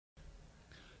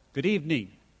Good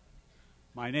evening.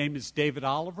 My name is David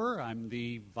Oliver. I'm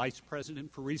the Vice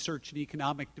President for Research and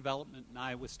Economic Development in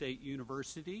Iowa State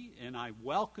University, and I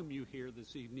welcome you here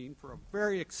this evening for a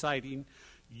very exciting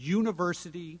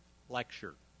university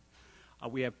lecture.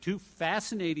 We have two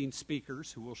fascinating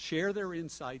speakers who will share their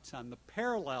insights on the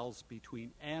parallels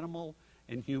between animal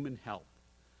and human health.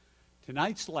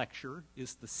 Tonight's lecture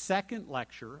is the second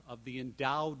lecture of the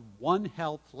endowed One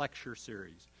Health lecture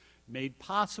series, made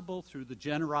possible through the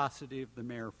generosity of the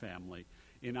Mayer family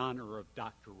in honor of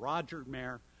Dr. Roger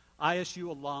Mayer, ISU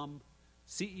alum,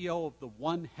 CEO of the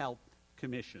One Health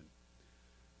Commission.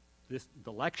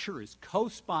 The lecture is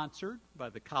co-sponsored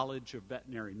by the College of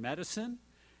Veterinary Medicine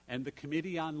and the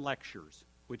Committee on Lectures,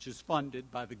 which is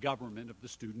funded by the government of the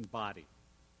student body.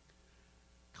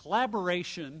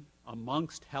 Collaboration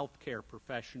amongst healthcare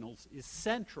professionals is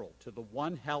central to the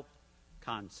One Health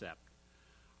concept.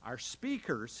 Our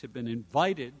speakers have been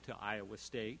invited to Iowa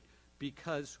State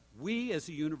because we as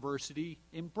a university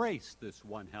embrace this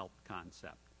One Health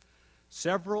concept.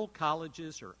 Several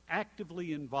colleges are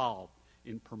actively involved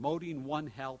in promoting One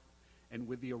Health, and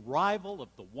with the arrival of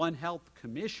the One Health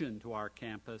Commission to our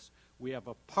campus, we have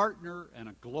a partner and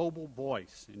a global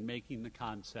voice in making the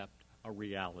concept a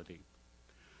reality.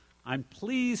 I'm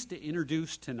pleased to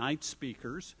introduce tonight's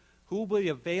speakers, who will be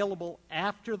available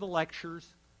after the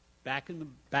lectures back in the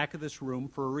back of this room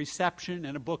for a reception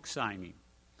and a book signing.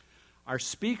 Our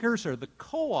speakers are the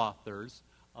co-authors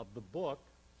of the book,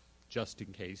 just in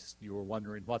case you were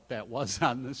wondering what that was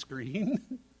on the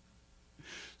screen,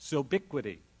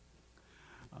 Zoobiquity.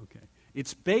 Okay.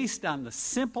 It's based on the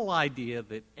simple idea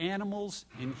that animals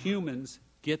and humans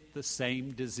get the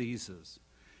same diseases.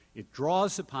 It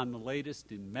draws upon the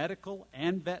latest in medical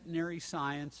and veterinary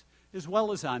science, as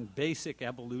well as on basic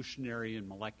evolutionary and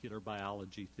molecular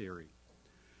biology theory.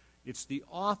 It's the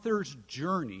author's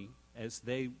journey as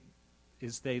they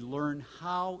learn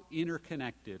how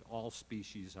interconnected all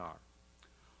species are.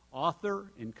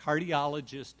 Author and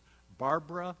cardiologist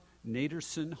Barbara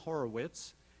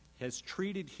Natterson-Horowitz has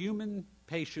treated human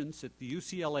patients at the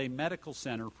UCLA Medical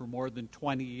Center for more than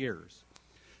 20 years.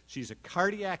 She's a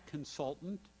cardiac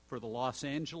consultant for the Los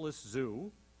Angeles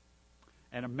Zoo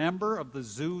and a member of the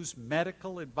zoo's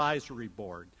medical advisory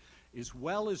board, as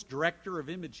well as director of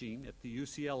imaging at the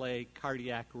UCLA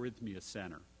Cardiac Arrhythmia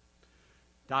Center.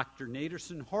 Dr.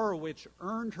 Natterson-Horowitz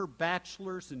earned her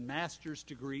bachelor's and master's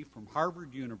degree from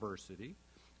Harvard University,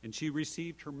 and she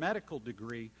received her medical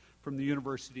degree from the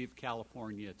University of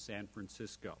California at San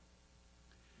Francisco.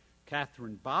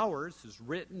 Kathryn Bowers has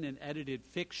written and edited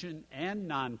fiction and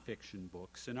nonfiction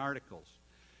books and articles.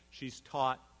 She's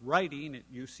taught writing at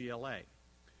UCLA.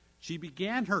 She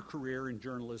began her career in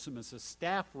journalism as a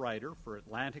staff writer for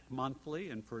Atlantic Monthly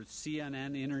and for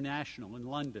CNN International in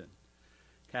London.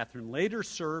 Kathryn later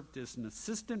served as an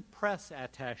assistant press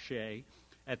attaché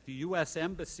at the U.S.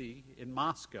 Embassy in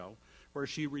Moscow, where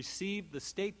she received the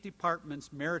State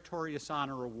Department's Meritorious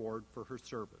Honor Award for her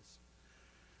service.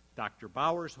 Dr.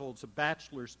 Bowers holds a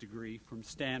bachelor's degree from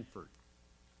Stanford.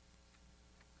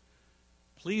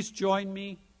 Please join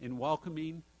me in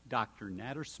welcoming Dr.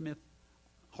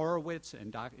 Natterson-Horowitz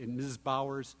and Ms.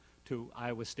 Bowers to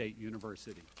Iowa State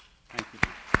University. Thank you.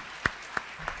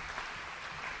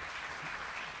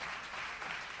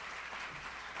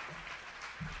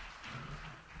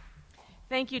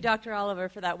 Thank you, Dr. Oliver,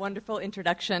 for that wonderful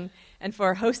introduction and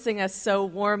for hosting us so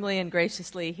warmly and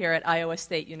graciously here at Iowa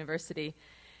State University.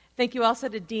 Thank you also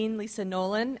to Dean Lisa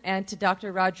Nolan and to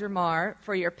Dr. Roger Mayer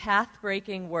for your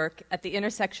path-breaking work at the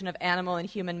intersection of animal and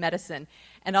human medicine,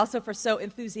 and also for so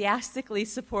enthusiastically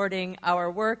supporting our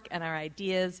work and our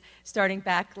ideas starting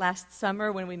back last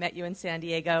summer when we met you in San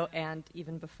Diego and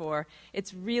even before.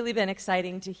 It's really been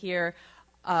exciting to hear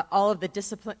all of the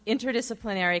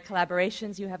interdisciplinary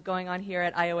collaborations you have going on here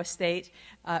at Iowa State,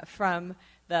 from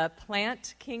the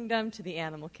plant kingdom to the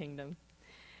animal kingdom.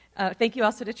 Thank you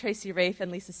also to Tracy Rafe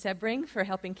and Lisa Sebring for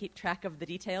helping keep track of the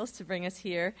details to bring us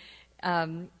here,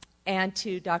 and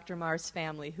to Dr. Mayer's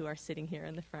family who are sitting here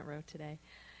in the front row today.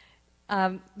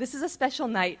 This is a special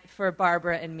night for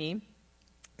Barbara and me.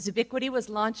 Zoobiquity was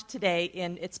launched today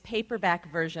in its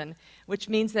paperback version, which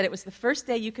means that it was the first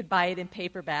day you could buy it in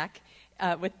paperback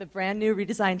with the brand new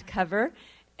redesigned cover,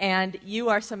 and you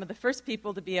are some of the first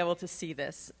people to be able to see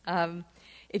this.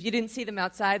 If you didn't see them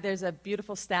outside, there's a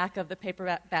beautiful stack of the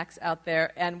paperbacks out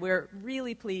there, and we're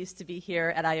really pleased to be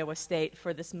here at Iowa State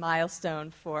for this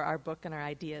milestone for our book and our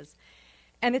ideas.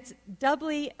 And it's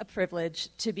doubly a privilege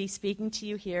to be speaking to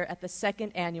you here at the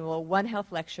second annual One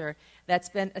Health Lecture that's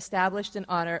been established in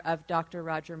honor of Dr.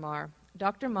 Roger Mayer.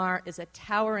 Dr. Mayer is a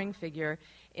towering figure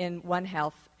in One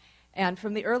Health, And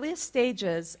from the earliest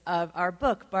stages of our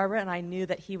book, Barbara and I knew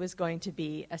that he was going to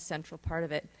be a central part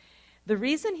of it. The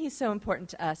reason he's so important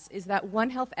to us is that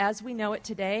One Health as we know it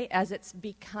today, as it's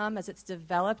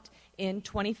developed in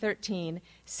 2013,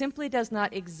 simply does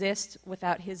not exist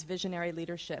without his visionary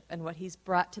leadership and what he's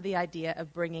brought to the idea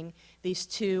of bringing these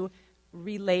two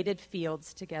related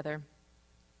fields together.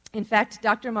 In fact,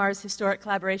 Dr. Marr's historic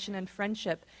collaboration and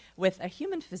friendship with a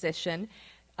human physician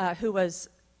who was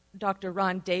Dr.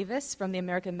 Ron Davis from the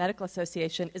American Medical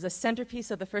Association is a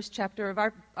centerpiece of the first chapter of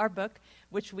our book,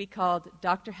 which we called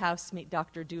Dr. House Meet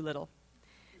Dr. Doolittle.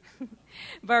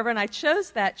 Barbara and I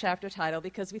chose that chapter title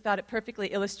because we thought it perfectly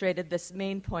illustrated this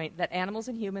main point, that animals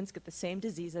and humans get the same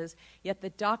diseases, yet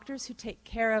the doctors who take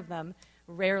care of them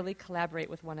rarely collaborate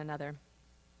with one another.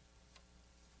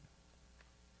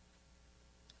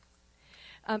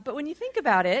 But when you think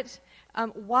about it,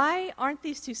 why aren't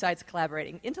these two sides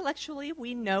collaborating? Intellectually,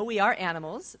 we know we are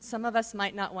animals. Some of us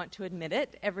might not want to admit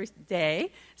it every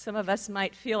day. Some of us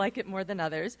might feel like it more than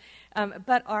others.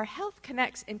 But our health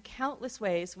connects in countless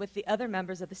ways with the other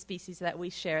members of the species that we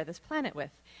share this planet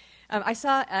with. I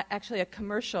saw actually a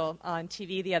commercial on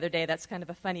TV the other day that's kind of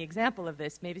a funny example of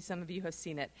this. Maybe some of you have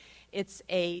seen it. It's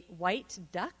a white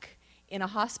duck in a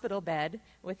hospital bed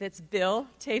with its bill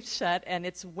taped shut and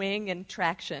its wing in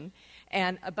traction,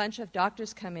 and a bunch of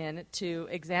doctors come in to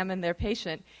examine their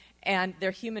patient, and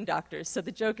they're human doctors. So the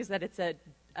joke is that it's a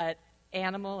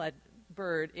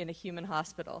bird in a human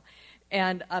hospital.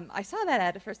 And I saw that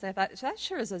ad at first, and I thought, that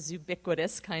sure is a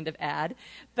Zoobiquitous kind of ad,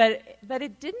 but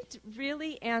it didn't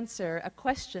really answer a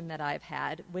question that I've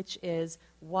had, which is,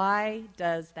 why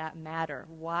does that matter?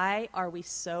 Why are we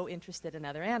so interested in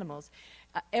other animals?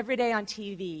 Every day on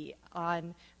TV,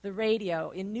 on the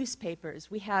radio, in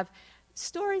newspapers, we have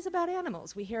stories about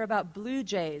animals. We hear about blue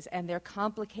jays and their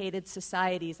complicated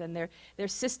societies and their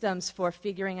systems for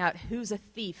figuring out who's a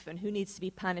thief and who needs to be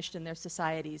punished in their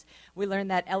societies. We learn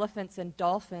that elephants and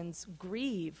dolphins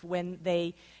grieve when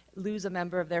they lose a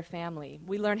member of their family.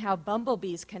 We learn how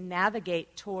bumblebees can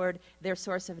navigate toward their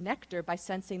source of nectar by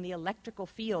sensing the electrical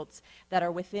fields that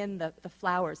are within the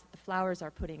flowers that the flowers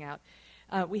are putting out.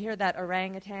 We hear that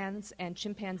orangutans and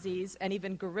chimpanzees and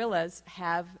even gorillas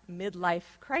have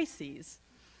midlife crises.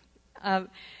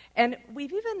 And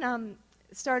we've even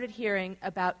started hearing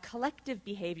about collective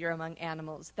behavior among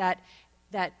animals, that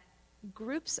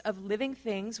groups of living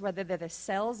things, whether they're the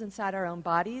cells inside our own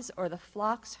bodies or the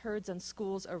flocks, herds, and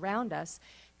schools around us,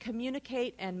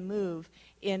 communicate and move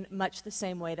in much the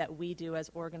same way that we do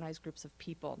as organized groups of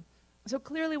people. So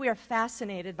clearly we are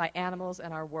fascinated by animals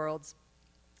and our worlds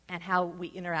and how we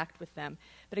interact with them.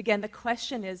 But again, the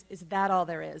question is that all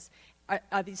there is?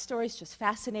 Are these stories just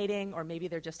fascinating, or maybe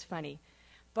they're just funny?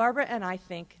 Barbara and I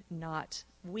think not.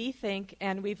 We think,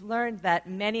 and we've learned that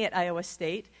many at Iowa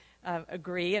State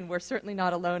agree, and we're certainly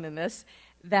not alone in this,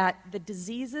 that the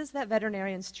diseases that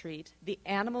veterinarians treat, the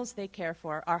animals they care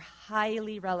for, are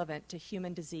highly relevant to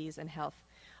human disease and health.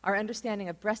 Our understanding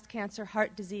of breast cancer,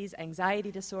 heart disease,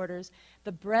 anxiety disorders,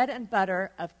 the bread and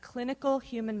butter of clinical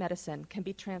human medicine can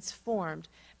be transformed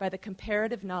by the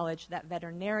comparative knowledge that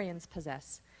veterinarians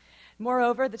possess.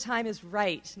 Moreover, the time is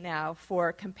right now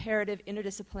for comparative,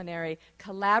 interdisciplinary,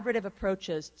 collaborative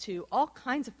approaches to all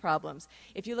kinds of problems.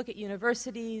 If you look at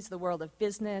universities, the world of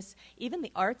business, even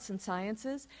the arts and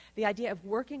sciences, the idea of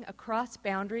working across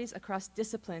boundaries, across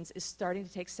disciplines, is starting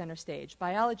to take center stage.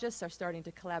 Biologists are starting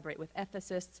to collaborate with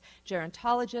ethicists,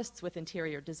 gerontologists with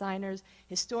interior designers,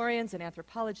 historians and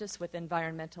anthropologists with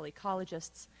environmental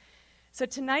ecologists. So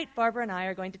tonight, Barbara and I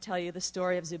are going to tell you the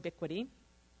story of Zoobiquity,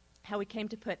 how we came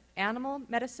to put animal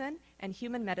medicine and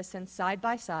human medicine side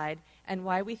by side, and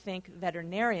why we think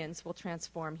veterinarians will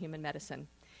transform human medicine.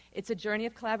 It's a journey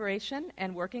of collaboration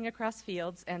and working across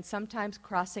fields and sometimes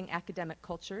crossing academic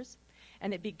cultures.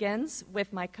 And it begins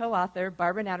with my co-author,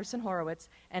 Barbara Natterson-Horowitz,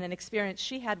 and an experience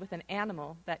she had with an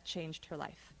animal that changed her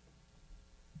life.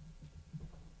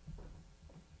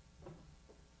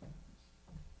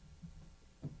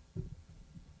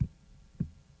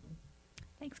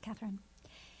 Thanks, Kathryn.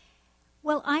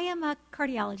 Well, I am a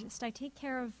cardiologist. I take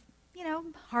care of,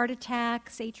 heart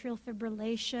attacks, atrial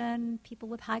fibrillation, people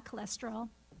with high cholesterol.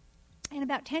 And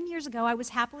about 10 years ago, I was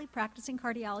happily practicing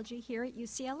cardiology here at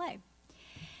UCLA.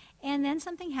 And then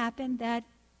something happened that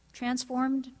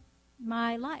transformed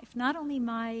my life, not only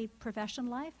my professional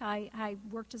life. I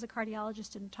worked as a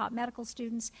cardiologist and taught medical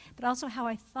students, but also how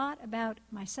I thought about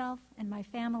myself and my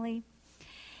family.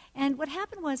 And what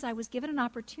happened was I was given an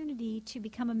opportunity to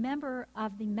become a member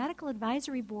of the medical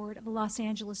advisory board of the Los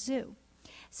Angeles Zoo.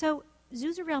 So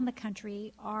zoos around the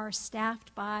country are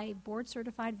staffed by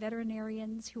board-certified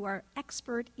veterinarians who are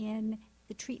expert in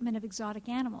the treatment of exotic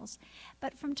animals.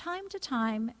 But from time to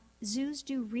time, zoos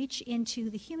do reach into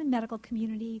the human medical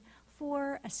community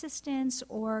for assistance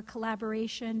or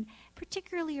collaboration,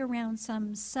 particularly around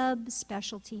some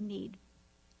subspecialty need.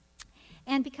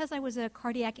 And because I was a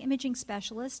cardiac imaging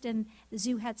specialist and the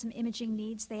zoo had some imaging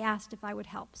needs, they asked if I would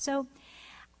help. So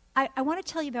I want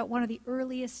to tell you about one of the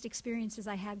earliest experiences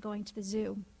I had going to the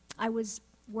zoo. I was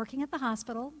working at the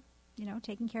hospital, you know,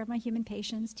 taking care of my human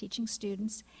patients, teaching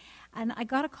students, and I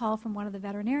got a call from one of the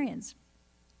veterinarians.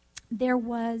 There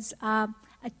was a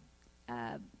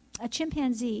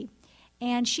chimpanzee,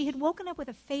 and she had woken up with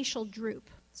a facial droop.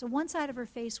 So one side of her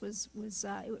face was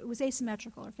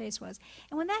asymmetrical, her face was.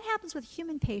 And when that happens with a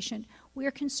human patient, we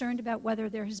are concerned about whether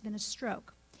there has been a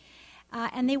stroke.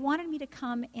 And they wanted me to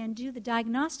come and do the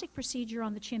diagnostic procedure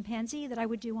on the chimpanzee that I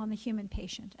would do on the human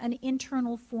patient, an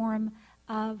internal form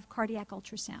of cardiac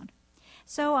ultrasound.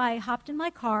 So I hopped in my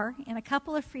car, and a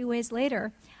couple of freeways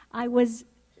later, I was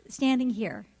standing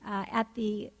here at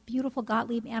the beautiful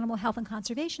Gottlieb Animal Health and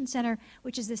Conservation Center,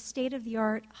 which is a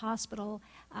state-of-the-art hospital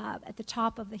at the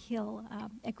top of the hill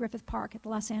at Griffith Park at the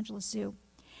Los Angeles Zoo.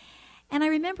 And I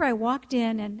remember I walked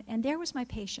in, and there was my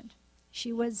patient.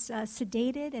 She was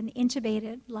sedated and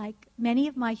intubated, like many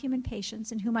of my human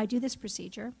patients in whom I do this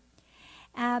procedure.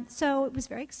 So it was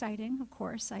very exciting, of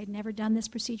course. I had never done this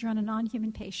procedure on a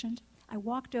non-human patient. I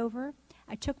walked over,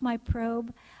 I took my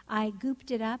probe, I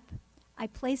gooped it up, I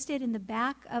placed it in the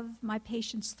back of my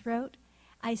patient's throat,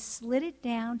 I slid it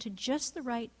down to just the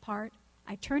right part,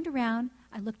 I turned around,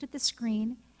 I looked at the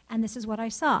screen, and this is what I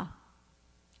saw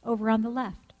over on the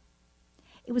left.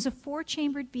 It was a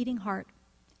 4-chambered beating heart,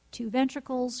 2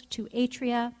 ventricles, 2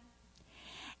 atria.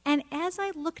 And as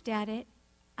I looked at it,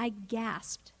 I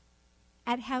gasped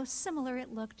at how similar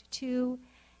it looked to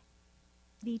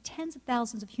the tens of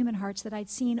thousands of human hearts that I'd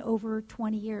seen over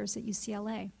 20 years at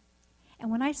UCLA. And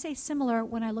when I say similar,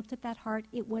 when I looked at that heart,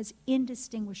 it was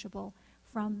indistinguishable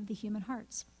from the human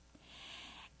hearts.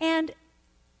 And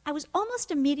I was almost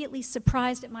immediately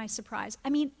surprised at my surprise. I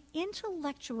mean,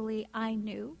 intellectually, I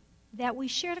knew that we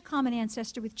shared a common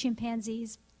ancestor with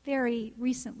chimpanzees very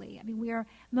recently. I mean, we are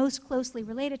most closely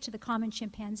related to the common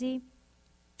chimpanzee.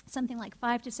 Something like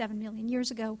 5 to 7 million years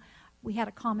ago, we had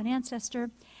a common ancestor.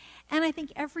 And I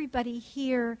think everybody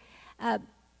here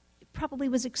probably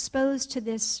was exposed to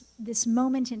this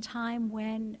moment in time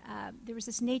when there was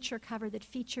this nature cover that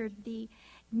featured the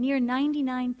near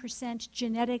 99%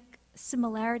 genetic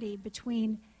similarity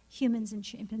between humans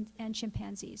and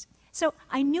chimpanzees. So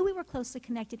I knew we were closely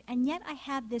connected, and yet I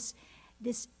had this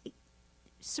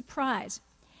surprise.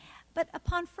 But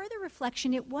upon further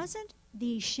reflection, it wasn't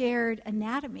the shared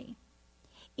anatomy.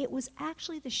 It was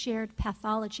actually the shared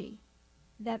pathology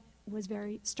that was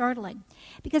very startling.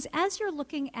 Because as you're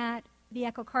looking at the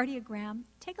echocardiogram,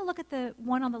 take a look at the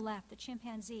one on the left, the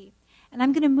chimpanzee. And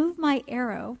I'm going to move my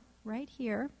arrow right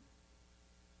here.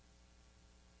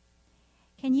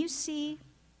 Can you see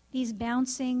these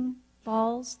bouncing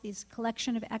balls, these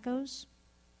collection of echoes?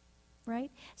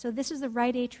 Right? So this is the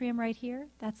right atrium right here.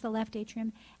 That's the left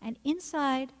atrium. And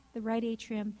inside the right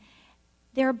atrium,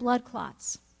 there are blood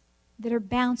clots that are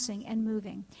bouncing and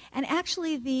moving. And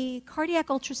actually, the cardiac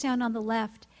ultrasound on the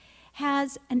left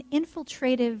has an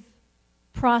infiltrative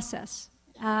process.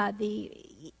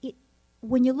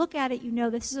 When you look at it, you know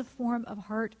this is a form of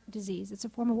heart disease. It's a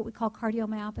form of what we call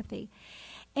cardiomyopathy.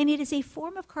 And it is a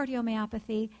form of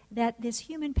cardiomyopathy that this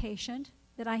human patient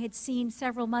that I had seen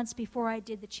several months before I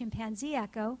did the chimpanzee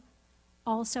echo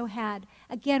also had,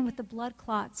 again with the blood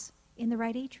clots in the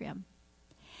right atrium.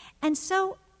 And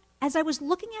so as I was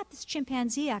looking at this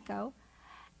chimpanzee echo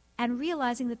and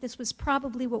realizing that this was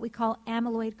probably what we call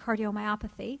amyloid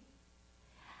cardiomyopathy,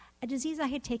 a disease I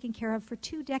had taken care of for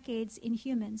 2 decades in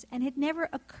humans, and it never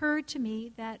occurred to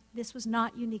me that this was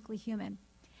not uniquely human.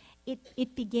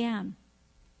 It began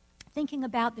thinking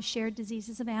about the shared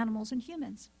diseases of animals and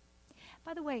humans.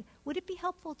 By the way, would it be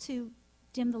helpful to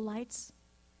dim the lights?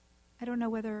 I don't know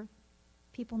whether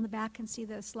people in the back can see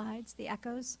the slides, the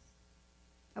echoes.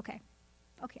 Okay,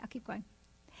 I'll keep going.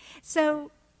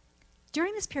 So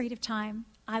during this period of time,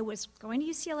 I was going to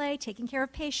UCLA, taking care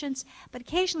of patients, but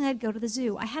occasionally I'd go to the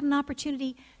zoo. I had an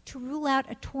opportunity to rule out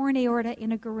a torn aorta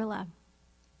in a gorilla.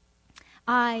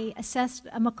 I assessed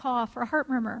a macaw for a heart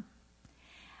murmur.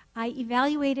 I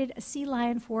evaluated a sea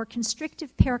lion for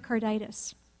constrictive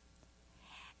pericarditis.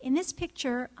 In this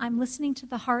picture, I'm listening to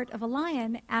the heart of a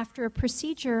lion after a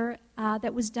procedure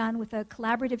that was done with a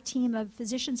collaborative team of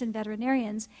physicians and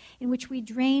veterinarians in which we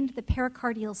drained the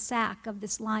pericardial sac of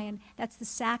this lion. That's the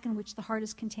sac in which the heart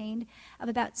is contained, of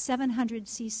about 700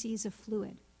 cc's of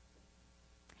fluid.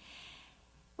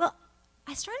 Well,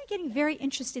 I started getting very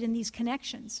interested in these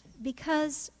connections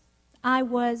because I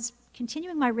was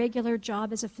continuing my regular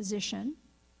job as a physician,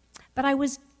 but I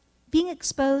was being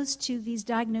exposed to these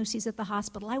diagnoses at the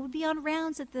hospital. I would be on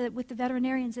rounds with the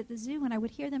veterinarians at the zoo, and I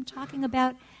would hear them talking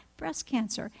about breast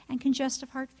cancer and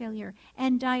congestive heart failure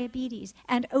and diabetes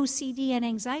and OCD and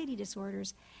anxiety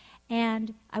disorders.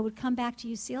 And I would come back to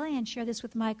UCLA and share this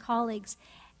with my colleagues,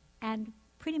 and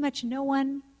pretty much no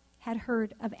one had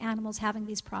heard of animals having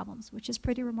these problems, which is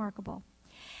pretty remarkable.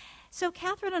 So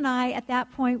Kathryn and I, at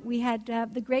that point, we had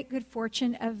the great good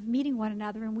fortune of meeting one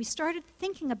another, and we started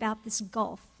thinking about this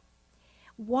gulf.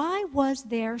 Why was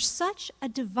there such a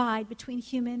divide between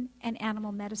human and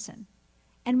animal medicine?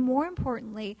 And more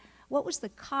importantly, what was the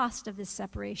cost of this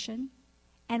separation?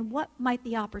 And what might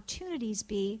the opportunities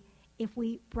be if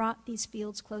we brought these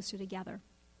fields closer together?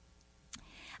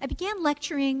 I began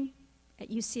lecturing at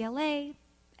UCLA,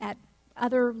 at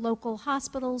other local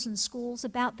hospitals and schools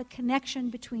about the connection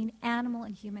between animal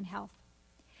and human health.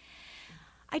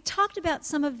 I talked about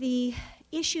some of the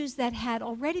issues that had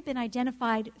already been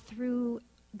identified through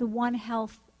the One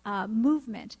Health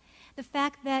movement. The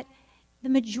fact that the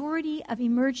majority of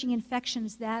emerging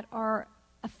infections that are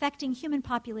affecting human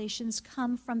populations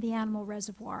come from the animal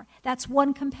reservoir. That's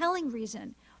one compelling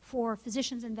reason for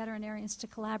physicians and veterinarians to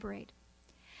collaborate.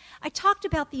 I talked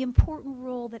about the important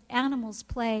role that animals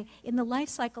play in the life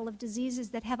cycle of diseases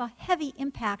that have a heavy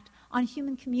impact on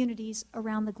human communities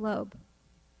around the globe.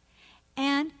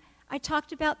 And I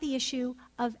talked about the issue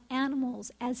of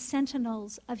animals as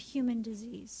sentinels of human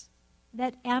disease,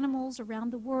 that animals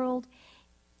around the world,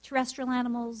 terrestrial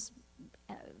animals,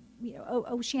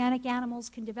 oceanic animals,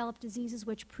 can develop diseases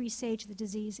which presage the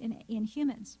disease in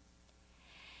humans.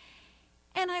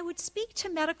 And I would speak to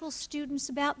medical students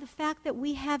about the fact that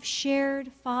we have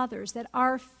shared fathers, that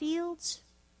our fields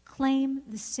claim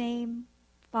the same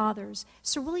fathers.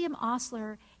 Sir William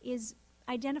Osler is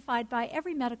identified by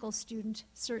every medical student,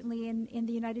 certainly in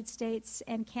the United States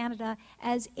and Canada,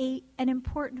 as an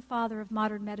important father of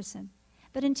modern medicine.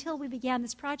 But until we began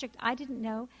this project, I didn't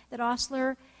know that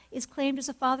Osler is claimed as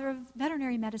a father of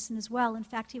veterinary medicine as well. In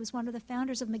fact, he was one of the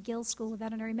founders of McGill School of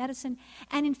Veterinary Medicine,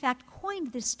 and in fact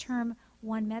coined this term,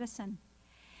 One Medicine.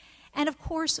 And of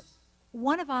course,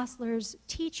 one of Osler's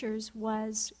teachers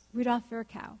was Rudolf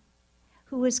Virchow,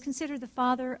 who was considered the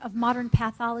father of modern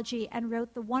pathology and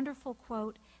wrote the wonderful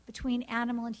quote, "Between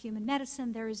animal and human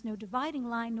medicine, there is no dividing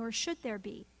line, nor should there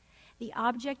be. The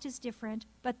object is different,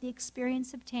 but the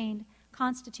experience obtained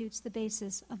constitutes the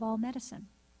basis of all medicine."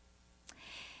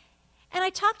 And I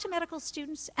talked to medical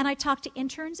students, and I talked to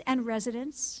interns and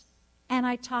residents, and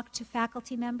I talked to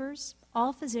faculty members,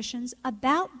 all physicians,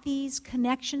 about these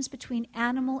connections between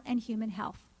animal and human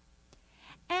health.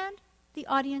 And the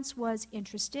audience was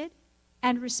interested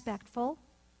and respectful,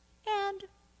 and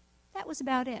that was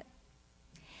about it.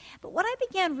 But what I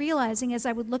began realizing as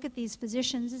I would look at these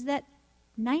physicians is that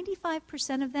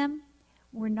 95% of them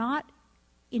were not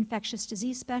infectious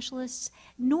disease specialists,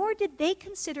 nor did they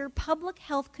consider public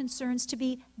health concerns to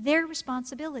be their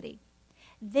responsibility.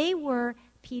 They were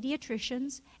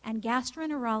pediatricians and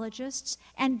gastroenterologists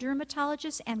and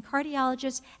dermatologists and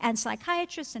cardiologists and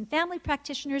psychiatrists and family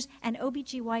practitioners and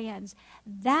OBGYNs.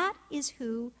 That is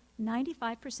who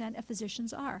 95% of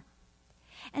physicians are.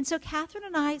 And so Kathryn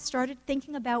and I started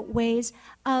thinking about ways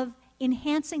of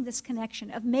enhancing this connection,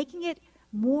 of making it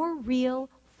more real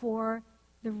for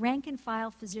the rank and file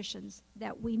physicians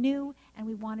that we knew and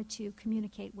we wanted to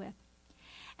communicate with.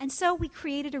 And so we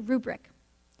created a rubric.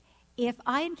 If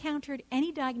I encountered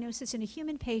any diagnosis in a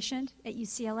human patient at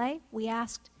UCLA, we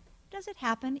asked, does it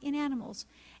happen in animals?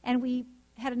 And we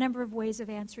had a number of ways of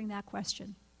answering that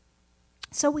question.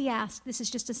 So we asked, this is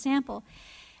just a sample,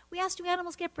 we asked, do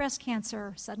animals get breast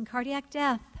cancer, sudden cardiac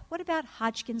death? What about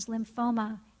Hodgkin's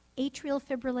lymphoma, atrial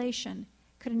fibrillation?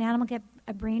 Could an animal get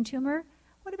a brain tumor?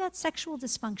 What about sexual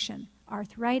dysfunction,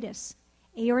 arthritis,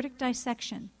 aortic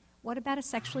dissection? What about a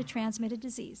sexually transmitted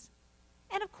disease?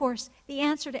 And of course, the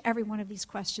answer to every one of these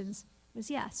questions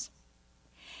was yes.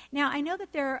 Now, I know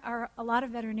that there are a lot of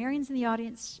veterinarians in the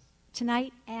audience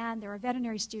tonight, and there are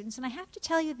veterinary students, and I have to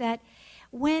tell you that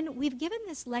when we've given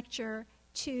this lecture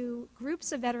to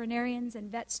groups of veterinarians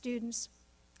and vet students,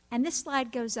 and this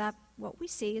slide goes up, what we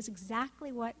see is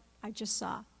exactly what I just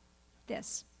saw,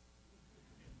 this.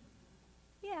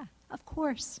 Yeah, of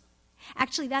course.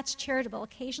 Actually, that's charitable.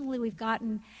 Occasionally we've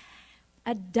gotten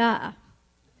a duh.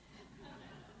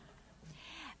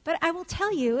 But I will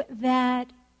tell you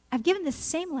that I've given this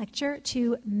same lecture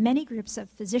to many groups of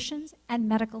physicians and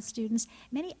medical students,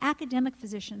 many academic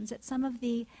physicians at some of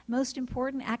the most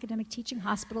important academic teaching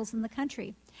hospitals in the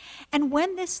country. And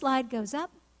when this slide goes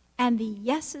up, and the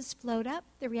yeses float up,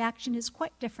 the reaction is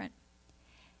quite different.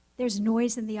 There's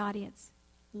noise in the audience,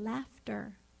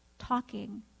 laughter,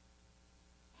 talking.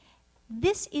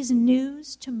 This is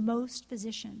news to most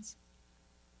physicians.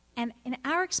 And in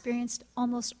our experience,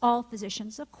 almost all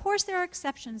physicians. Of course, there are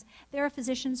exceptions. There are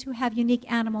physicians who have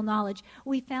unique animal knowledge.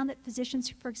 We found that physicians,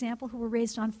 for example, who were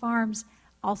raised on farms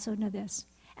also know this.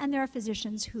 And there are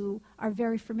physicians who are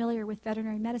very familiar with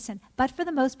veterinary medicine. But for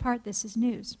the most part, this is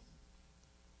news.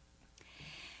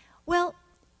 Well,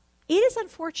 it is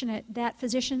unfortunate that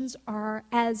physicians are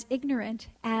as ignorant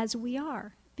as we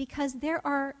are, because there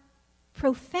are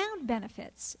profound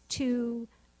benefits to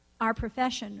our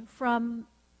profession from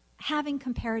having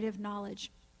comparative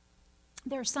knowledge.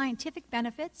 There are scientific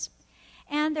benefits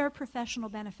and there are professional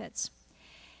benefits.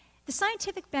 The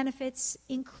scientific benefits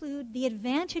include the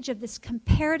advantage of this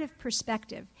comparative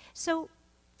perspective. So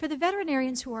for the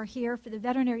veterinarians who are here, for the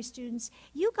veterinary students,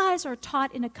 you guys are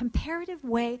taught in a comparative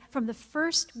way from the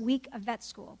first week of vet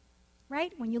school.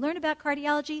 Right? When you learn about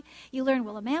cardiology, you learn,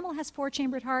 well, a mammal has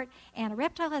 4-chambered heart, and a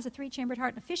reptile has a 3-chambered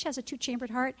heart, and a fish has a 2-chambered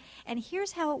heart, and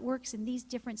here's how it works in these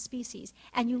different species.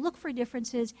 And you look for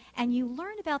differences, and you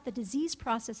learn about the disease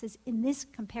processes in this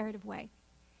comparative way.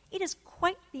 It is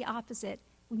quite the opposite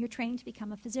when you're training to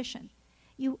become a physician.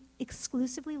 You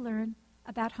exclusively learn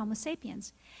about Homo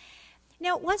sapiens.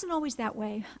 Now, it wasn't always that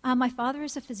way. My father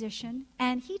is a physician,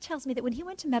 and he tells me that when he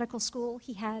went to medical school,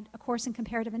 he had a course in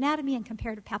comparative anatomy and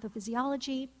comparative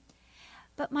pathophysiology.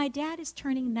 But my dad is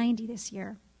turning 90 this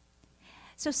year.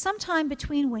 So sometime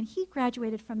between when he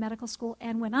graduated from medical school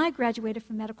and when I graduated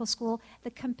from medical school,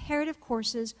 the comparative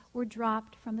courses were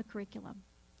dropped from the curriculum.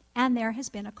 And there has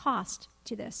been a cost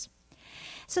to this.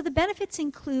 So the benefits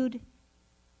include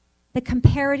the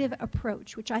comparative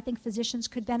approach, which I think physicians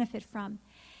could benefit from.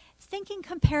 Thinking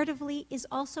comparatively is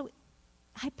also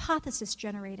hypothesis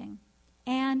generating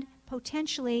and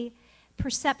potentially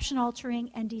perception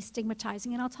altering and destigmatizing.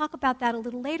 And I'll talk about that a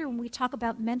little later when we talk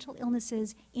about mental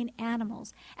illnesses in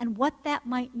animals and what that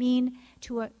might mean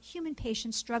to a human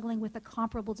patient struggling with a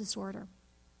comparable disorder.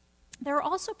 There are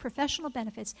also professional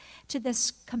benefits to this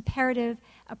comparative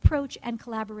approach and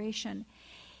collaboration.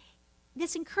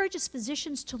 This encourages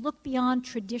physicians to look beyond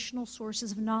traditional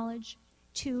sources of knowledge,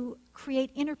 to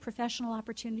create interprofessional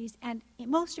opportunities, and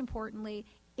most importantly,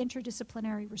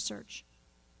 interdisciplinary research.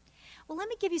 Well, let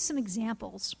me give you some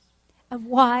examples of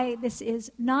why this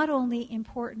is not only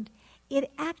important,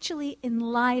 it actually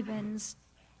enlivens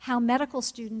how medical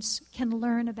students can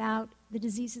learn about the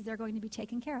diseases they're going to be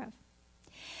taken care of.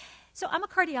 So I'm a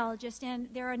cardiologist, and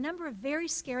there are a number of very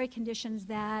scary conditions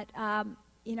that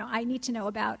I need to know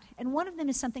about, and one of them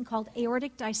is something called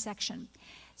aortic dissection.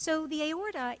 So the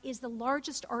aorta is the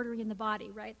largest artery in the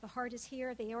body, right? The heart is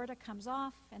here, the aorta comes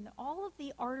off, and all of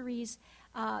the arteries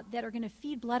that are going to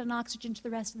feed blood and oxygen to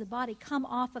the rest of the body come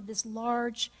off of this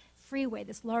large freeway,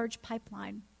 this large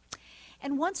pipeline.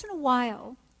 And once in a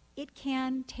while, it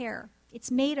can tear.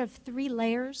 It's made of 3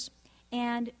 layers,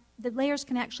 and the layers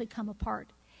can actually come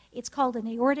apart. It's called an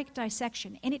aortic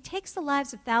dissection, and it takes the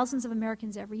lives of thousands of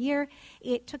Americans every year.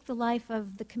 It took the life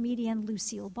of the comedian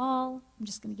Lucille Ball. I'm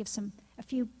just going to give a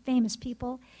few famous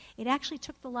people. It actually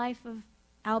took the life of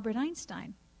Albert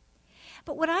Einstein.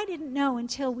 But what I didn't know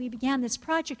until we began this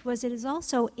project was it is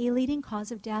also a leading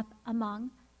cause of death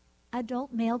among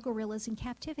adult male gorillas in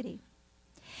captivity.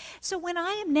 So when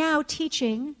I am now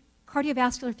teaching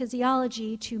cardiovascular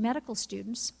physiology to medical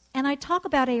students, and I talk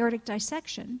about aortic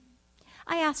dissection,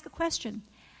 I ask a question.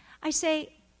 I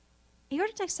say,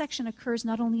 aortic dissection occurs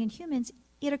not only in humans,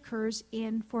 it occurs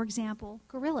in, for example,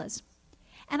 gorillas.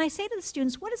 And I say to the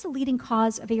students, what is the leading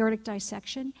cause of aortic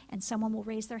dissection? And someone will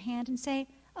raise their hand and say,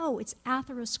 oh, it's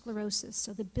atherosclerosis,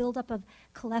 so the buildup of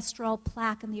cholesterol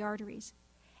plaque in the arteries.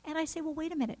 And I say, well,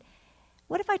 wait a minute.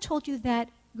 What if I told you that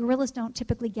gorillas don't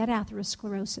typically get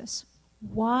atherosclerosis?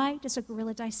 Why does a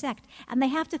gorilla dissect? And they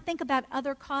have to think about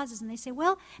other causes, and they say,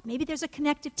 well, maybe there's a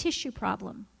connective tissue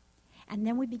problem. And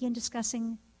then we begin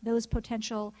discussing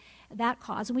that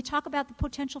cause. And we talk about the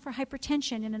potential for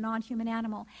hypertension in a non-human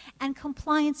animal and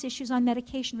compliance issues on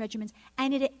medication regimens.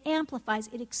 And it amplifies,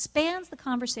 it expands the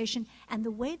conversation and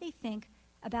the way they think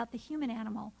about the human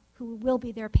animal who will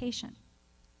be their patient.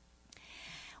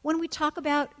 When we talk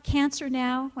about cancer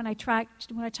now, when I talk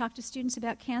to students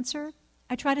about cancer,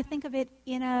 I try to think of it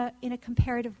in a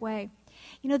comparative way.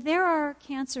 You know, there are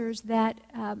cancers that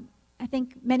I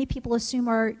think many people assume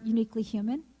are uniquely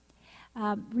human.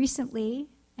 Recently,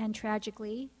 and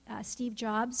tragically, Steve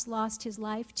Jobs lost his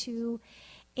life to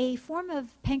a form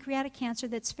of pancreatic cancer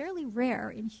that's fairly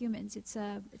rare in humans. It's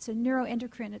a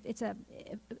neuroendocrine.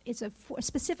 It's a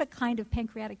specific kind of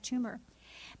pancreatic tumor.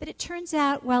 But it turns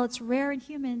out, while it's rare in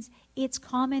humans, it's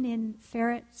common in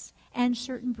ferrets and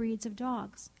certain breeds of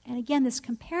dogs. And again, this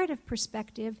comparative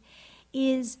perspective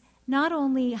is not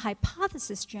only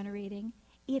hypothesis generating,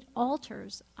 it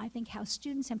alters, I think, how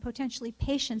students and potentially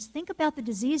patients think about the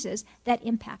diseases that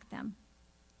impact them.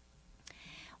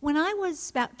 When I was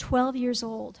about 12 years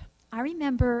old, I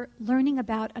remember learning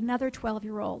about another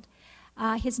 12-year-old.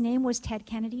 His name was Ted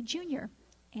Kennedy Jr.,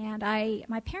 and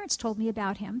my parents told me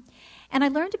about him. And I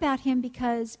learned about him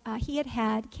because he had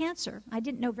had cancer. I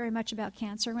didn't know very much about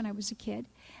cancer when I was a kid,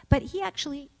 but he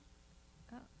actually...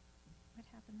 Oh, what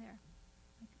happened there?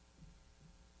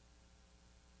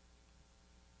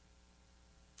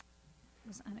 It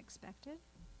was unexpected.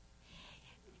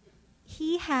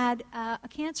 He had a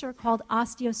cancer called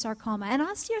osteosarcoma. And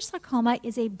osteosarcoma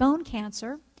is a bone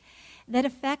cancer that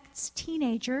affects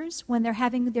teenagers when they're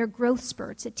having their growth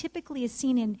spurts. It typically is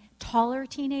seen in taller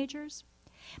teenagers.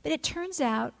 But it turns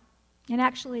out, and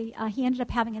actually he ended up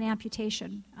having an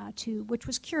amputation, which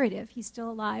was curative. He's still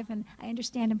alive, and I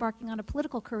understand embarking on a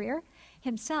political career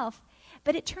himself.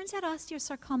 But it turns out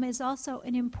osteosarcoma is also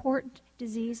an important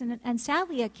disease and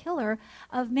sadly a killer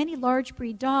of many large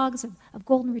breed dogs, of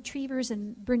golden retrievers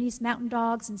and Bernese mountain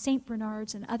dogs and St.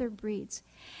 Bernards and other breeds.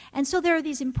 And so there are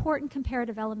these important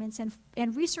comparative elements,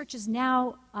 and research is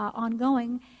now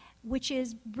ongoing, which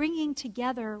is bringing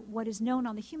together what is known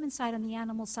on the human side and the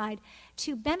animal side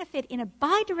to benefit in a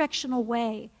bidirectional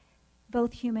way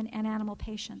both human and animal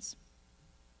patients.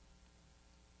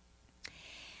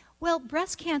 Well,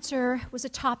 breast cancer was a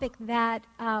topic that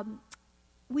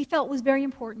we felt was very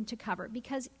important to cover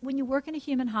because when you work in a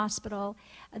human hospital,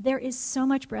 there is so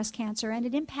much breast cancer and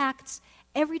it impacts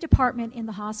every department in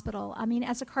the hospital. I mean,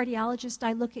 as a cardiologist,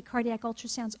 I look at cardiac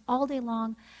ultrasounds all day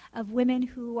long of women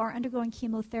who are undergoing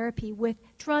chemotherapy with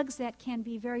drugs that can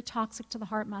be very toxic to the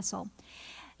heart muscle.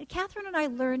 And Kathryn and I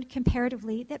learned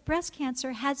comparatively that breast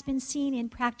cancer has been seen in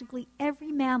practically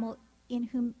every mammal in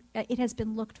whom it has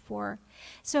been looked for.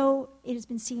 So it has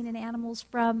been seen in animals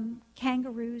from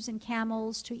kangaroos and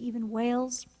camels to even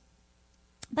whales.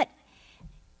 But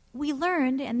we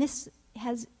learned, and this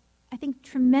has, I think,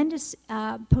 tremendous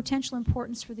potential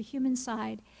importance for the human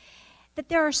side, that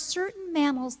there are certain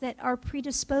mammals that are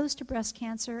predisposed to breast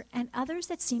cancer and others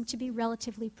that seem to be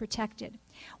relatively protected.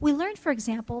 We learned, for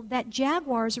example, that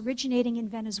jaguars originating in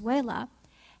Venezuela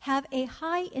have a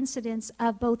high incidence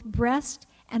of both breast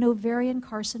and ovarian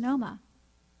carcinoma.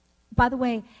 By the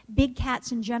way, big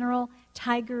cats in general,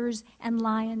 tigers and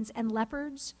lions and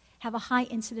leopards have a high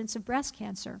incidence of breast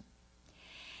cancer.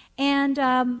 And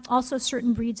also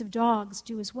certain breeds of dogs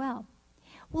do as well.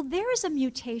 Well, there is a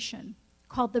mutation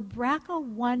called the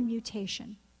BRCA1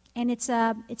 mutation. And it's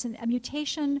a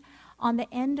mutation on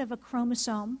the end of a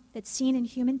chromosome that's seen in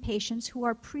human patients who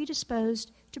are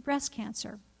predisposed to breast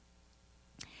cancer.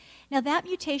 Now, that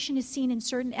mutation is seen in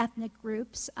certain ethnic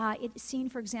groups. It's seen,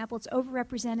 for example, it's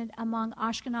overrepresented among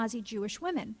Ashkenazi Jewish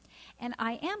women. And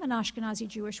I am an Ashkenazi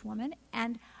Jewish woman,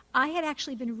 and I had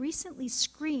actually been recently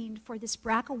screened for this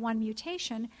BRCA1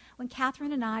 mutation when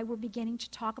Kathryn and I were beginning to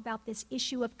talk about this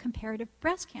issue of comparative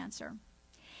breast cancer.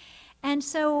 And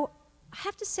so I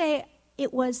have to say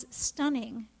it was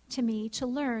stunning to me to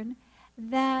learn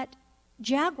that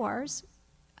jaguars,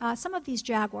 some of these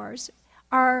jaguars,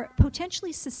 are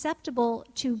potentially susceptible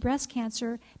to breast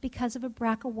cancer because of a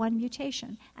BRCA1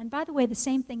 mutation. And by the way, the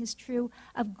same thing is true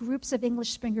of groups of English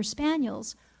Springer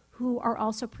Spaniels who are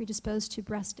also predisposed to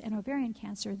breast and ovarian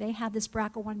cancer. They have this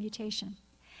BRCA1 mutation.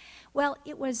 Well,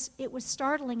 it was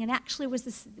startling, and actually was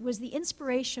the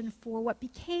inspiration for what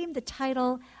became the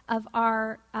title of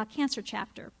our cancer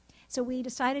chapter. So we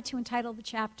decided to entitle the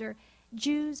chapter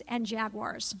Jews and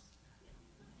Jaguars.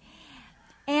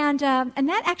 And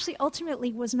that actually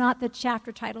ultimately was not the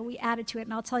chapter title. We added to it,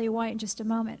 and I'll tell you why in just a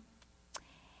moment.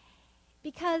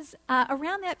 Because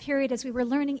around that period, as we were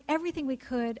learning everything we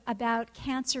could about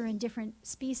cancer in different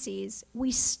species,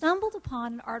 we stumbled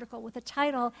upon an article with a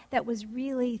title that was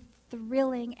really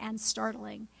thrilling and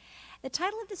startling. The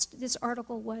title of this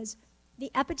article was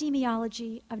The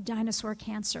Epidemiology of Dinosaur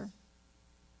Cancer.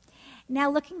 Now,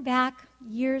 looking back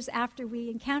years after we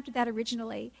encountered that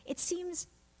originally, it seems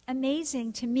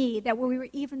amazing to me that we were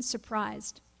even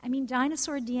surprised. I mean,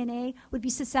 dinosaur DNA would be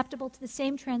susceptible to the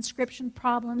same transcription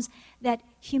problems that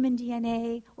human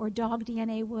DNA or dog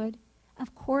DNA would.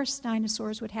 Of course,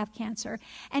 dinosaurs would have cancer.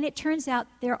 And it turns out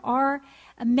there are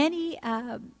many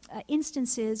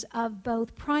instances of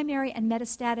both primary and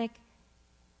metastatic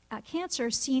cancer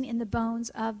seen in the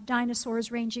bones of dinosaurs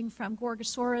ranging from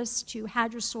Gorgosaurus to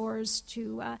hadrosaurs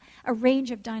to a range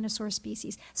of dinosaur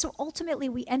species. So ultimately,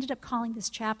 we ended up calling this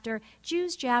chapter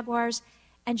Jews, Jaguars,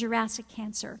 and Jurassic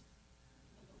cancer.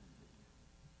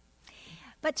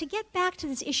 But to get back to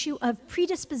this issue of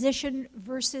predisposition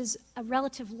versus a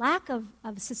relative lack of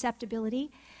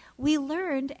susceptibility, we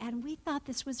learned, and we thought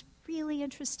this was really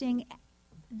interesting,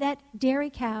 that dairy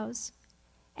cows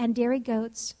and dairy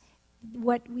goats,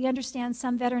 what we understand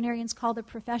some veterinarians call the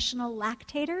professional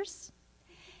lactators,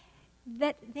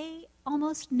 that they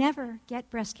almost never get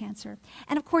breast cancer.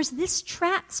 And of course, this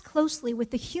tracks closely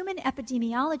with the human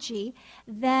epidemiology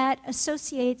that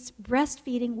associates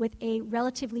breastfeeding with a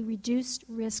relatively reduced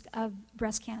risk of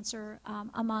breast cancer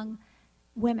among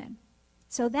women.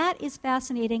 So that is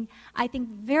fascinating, I think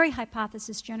very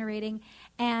hypothesis generating,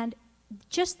 and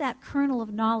just that kernel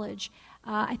of knowledge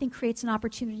I think creates an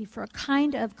opportunity for a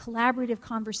kind of collaborative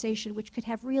conversation which could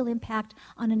have real impact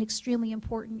on an extremely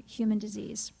important human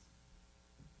disease.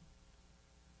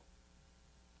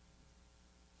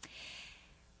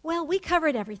 Well, we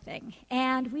covered everything,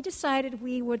 and we decided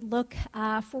we would look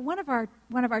for one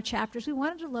of our chapters. We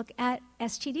wanted to look at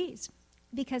STDs,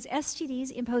 because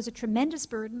STDs impose a tremendous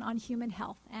burden on human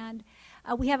health, and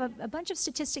we have a bunch of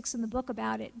statistics in the book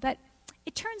about it. But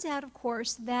it turns out, of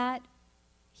course, that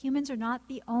humans are not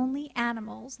the only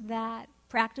animals that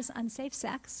practice unsafe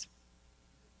sex.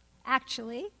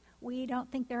 Actually, we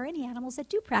don't think there are any animals that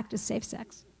do practice safe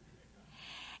sex,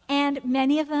 and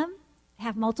many of them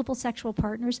have multiple sexual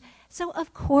partners, so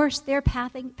of course they're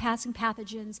passing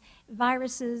pathogens,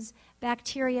 viruses,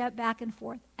 bacteria, back and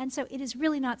forth. And so it is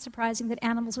really not surprising that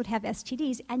animals would have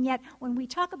STDs, and yet when we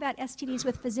talk about STDs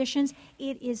with physicians,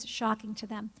 it is shocking to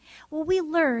them. Well, we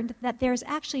learned that there's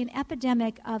actually an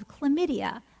epidemic of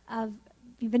chlamydia, of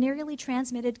venereally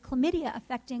transmitted chlamydia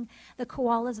affecting the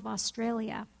koalas of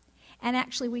Australia. And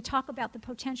actually, we talk about the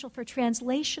potential for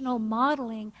translational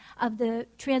modeling of the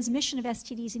transmission of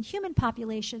STDs in human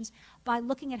populations by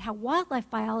looking at how wildlife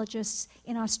biologists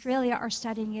in Australia are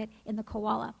studying it in the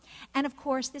koala. And of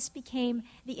course, this became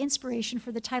the inspiration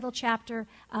for the title chapter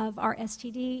of our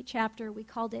STD chapter. We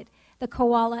called it The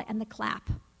Koala and the Clap.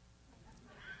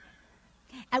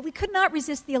 And we could not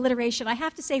resist the alliteration. I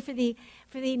have to say, for the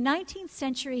 19th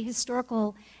century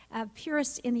historical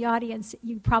purists in the audience,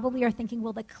 you probably are thinking,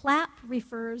 well, the clap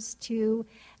refers to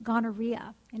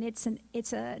gonorrhea, and it's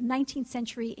a 19th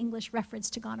century English reference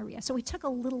to gonorrhea. So we took a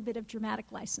little bit of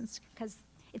dramatic license because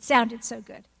it sounded so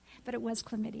good, but it was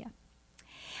chlamydia.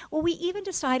 Well, we even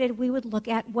decided we would look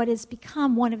at what has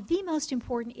become one of the most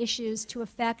important issues to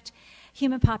affect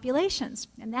human populations,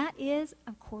 and that is,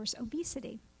 of course,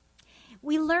 obesity.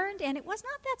 We learned, and it was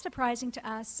not that surprising to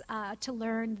us to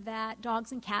learn that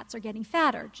dogs and cats are getting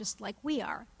fatter, just like we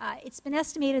are. It's been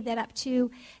estimated that up to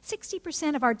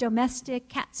 60% of our domestic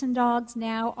cats and dogs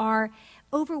now are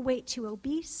overweight to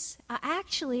obese.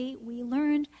 Actually, we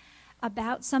learned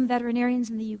about some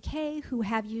veterinarians in the UK who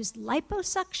have used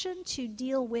liposuction to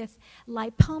deal with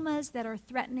lipomas that are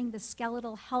threatening the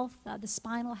skeletal health, the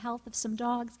spinal health of some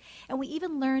dogs. And we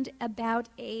even learned about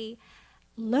a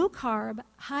low-carb,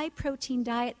 high-protein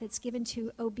diet that's given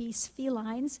to obese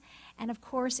felines. And of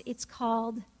course, it's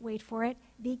called, wait for it,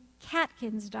 the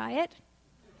Catkins diet.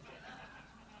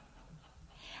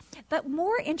 But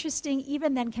more interesting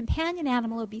even than companion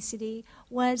animal obesity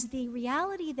was the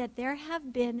reality that there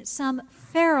have been some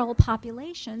feral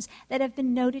populations that have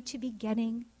been noted to be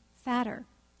getting fatter.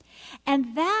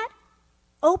 And that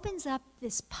opens up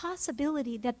this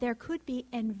possibility that there could be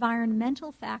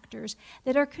environmental factors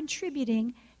that are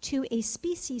contributing to a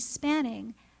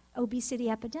species-spanning obesity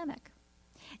epidemic.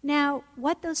 Now,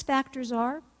 what those factors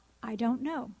are, I don't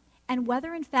know. And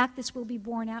whether, in fact, this will be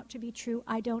borne out to be true,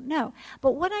 I don't know.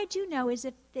 But what I do know is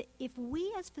that if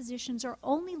we as physicians are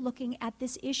only looking at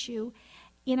this issue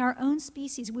in our own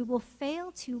species, we will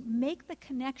fail to make the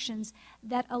connections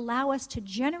that allow us to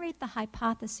generate the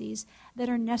hypotheses that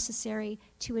are necessary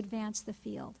to advance the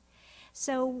field.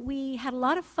 So we had a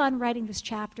lot of fun writing this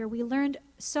chapter. We learned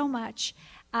so much,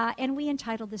 and we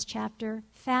entitled this chapter,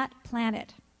 Fat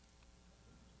Planet.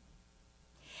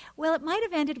 Well, it might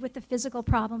have ended with the physical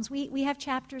problems. We have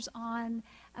chapters on,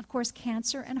 of course,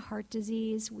 cancer and heart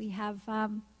disease. We have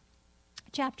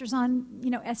chapters on,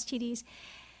 STDs.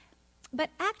 But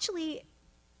actually,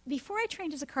 before I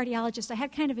trained as a cardiologist, I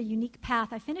had kind of a unique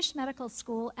path. I finished medical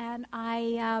school, and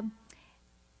I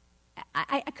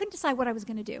couldn't decide what I was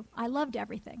going to do. I loved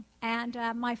everything. And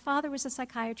my father was a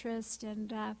psychiatrist,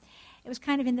 and it was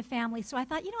kind of in the family. So I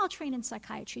thought, I'll train in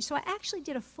psychiatry. So I actually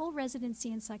did a full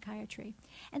residency in psychiatry.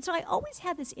 And so I always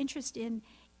had this interest in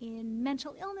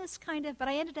mental illness, kind of, but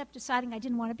I ended up deciding I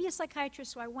didn't want to be a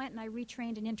psychiatrist, so I went and I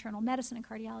retrained in internal medicine and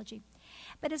cardiology.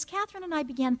 But as Kathryn and I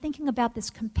began thinking about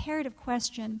this comparative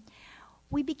question,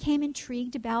 we became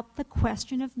intrigued about the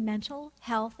question of mental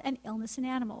health and illness in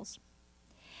animals.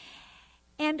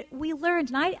 And we learned,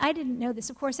 and I didn't know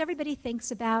this, of course, everybody thinks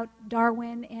about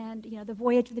Darwin and, you know, The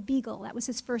Voyage of the Beagle. That was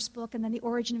his first book, and then The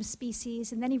Origin of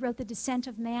Species, and then he wrote The Descent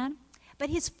of Man.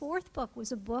 But his fourth book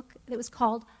was a book that was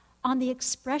called On the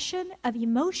Expression of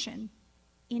Emotion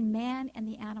in Man and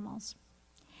the Animals.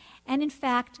 And in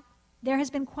fact, there has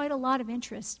been quite a lot of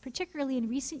interest, particularly in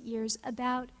recent years,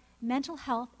 about mental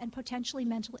health and potentially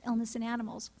mental illness in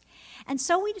animals. And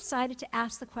so we decided to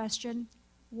ask the question,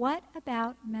 what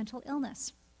about mental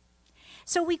illness?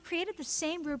 So we created the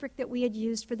same rubric that we had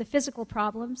used for the physical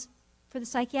problems, for the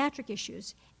psychiatric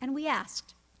issues, and we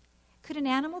asked, could an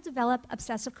animal develop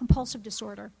obsessive-compulsive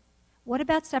disorder? What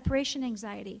about separation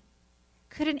anxiety?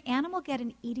 Could an animal get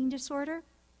an eating disorder?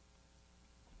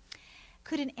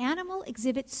 Could an animal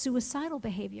exhibit suicidal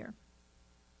behavior?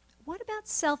 What about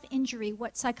self-injury,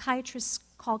 what psychiatrists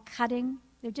call cutting?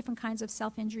 There are different kinds of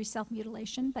self-injury,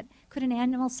 self-mutilation, but could an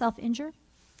animal self-injure?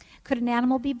 Could an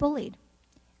animal be bullied?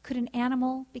 Could an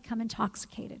animal become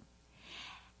intoxicated?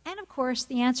 And of course,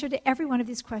 the answer to every one of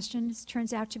these questions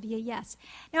turns out to be a yes.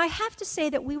 Now, I have to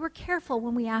say that we were careful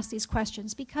when we asked these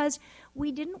questions because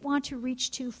we didn't want to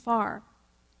reach too far.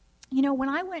 You know, when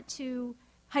I went to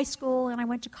high school and I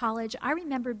went to college, I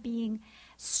remember being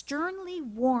sternly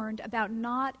warned about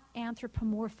not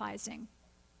anthropomorphizing.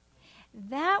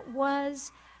 That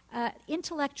was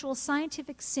intellectual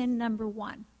scientific sin number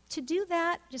one. To do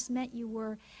that just meant you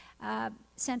were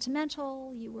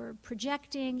sentimental, you were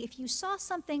projecting. If you saw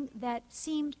something that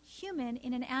seemed human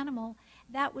in an animal,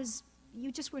 that was,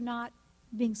 you just were not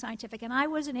being scientific. And I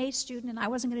was an A student and I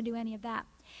wasn't going to do any of that.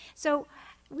 So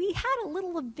we had a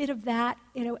little bit of that,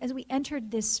 you know, as we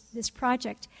entered this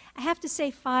project. I have to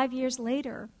say 5 years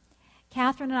later,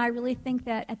 Kathryn and I really think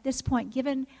that at this point,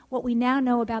 given what we now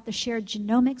know about the shared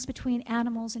genomics between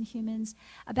animals and humans,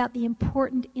 about the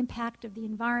important impact of the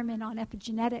environment on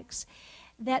epigenetics,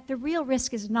 that the real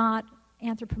risk is not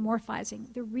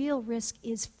anthropomorphizing. The real risk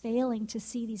is failing to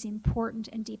see these important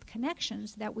and deep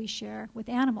connections that we share with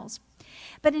animals.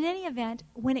 But in any event,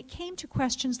 when it came to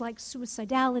questions like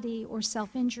suicidality or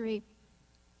self-injury,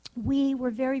 we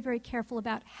were very, very careful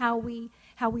about how we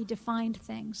defined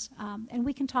things. And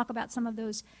we can talk about some of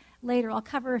those later. I'll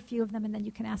cover a few of them, and then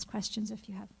you can ask questions if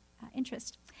you have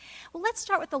interest. Well, let's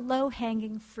start with the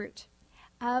low-hanging fruit.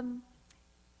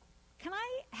 Can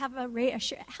I have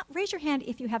raise your hand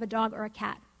if you have a dog or a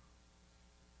cat?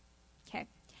 Okay.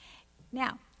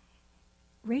 Now,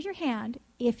 raise your hand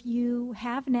if you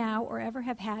have now or ever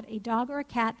have had a dog or a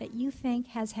cat that you think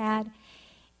has had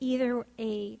either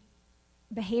a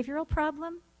behavioral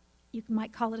problem, you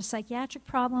might call it a psychiatric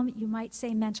problem, you might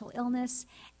say mental illness.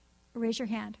 Raise your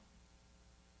hand.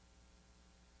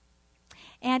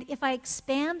 And if I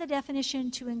expand the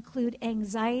definition to include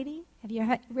anxiety,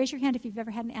 raise your hand if you've ever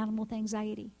had an animal with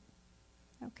anxiety.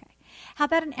 Okay. How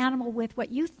about an animal with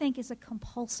what you think is a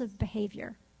compulsive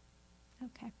behavior?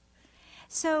 Okay.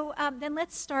 So then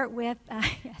let's start with,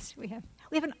 yes, we have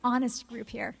an honest group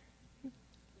here.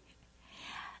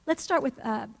 Let's start with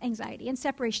anxiety and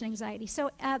separation anxiety.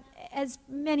 So as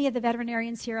many of the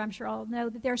veterinarians here, I'm sure all know,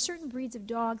 that there are certain breeds of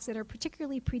dogs that are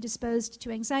particularly predisposed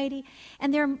to anxiety,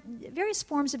 and there are various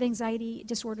forms of anxiety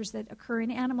disorders that occur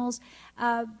in animals.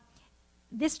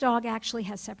 This dog actually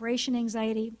has separation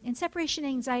anxiety, and separation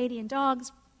anxiety in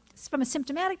dogs, from a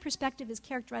symptomatic perspective, is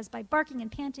characterized by barking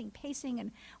and panting, pacing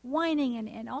and whining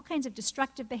and all kinds of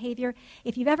destructive behavior.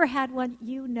 If you've ever had one,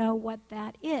 you know what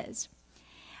that is.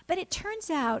 But it turns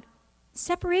out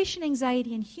separation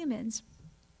anxiety in humans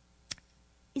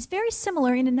is very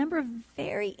similar in a number of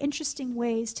very interesting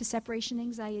ways to separation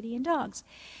anxiety in dogs.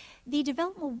 The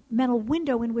developmental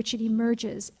window in which it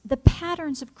emerges, the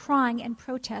patterns of crying and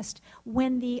protest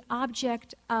when the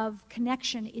object of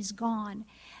connection is gone,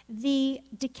 the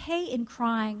decay in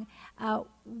crying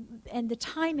and the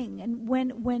timing, and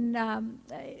when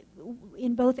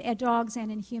in both dogs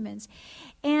and in humans.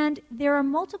 And there are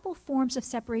multiple forms of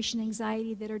separation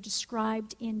anxiety that are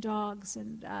described in dogs,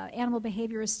 and animal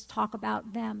behaviorists talk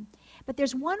about them. But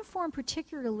there's one form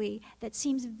particularly that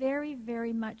seems very,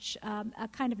 very much a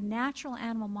kind of natural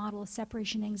animal model of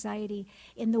separation anxiety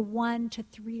in the 1 to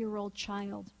 3-year-old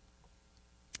child.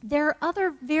 There are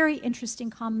other very interesting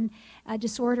common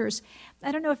disorders.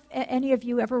 I don't know if any of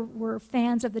you ever were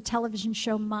fans of the television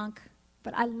show Monk,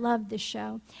 but I love this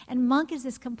show. And Monk is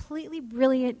this completely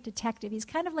brilliant detective. He's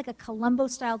kind of like a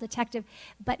Columbo-style detective,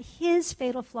 but his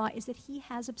fatal flaw is that he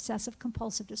has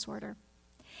obsessive-compulsive disorder.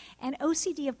 And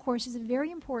OCD, of course, is a very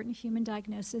important human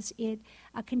diagnosis. It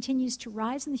continues to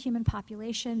rise in the human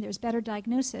population. There's better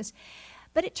diagnosis.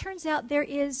 But it turns out there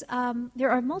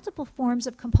are multiple forms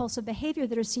of compulsive behavior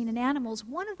that are seen in animals.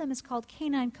 One of them is called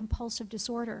canine compulsive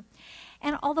disorder.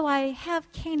 And although I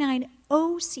have canine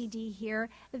OCD here,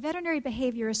 the veterinary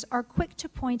behaviorists are quick to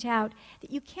point out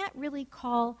that you can't really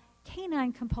call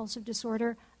canine compulsive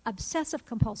disorder obsessive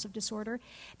compulsive disorder,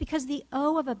 because the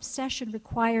O of obsession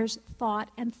requires thought,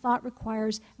 and thought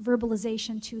requires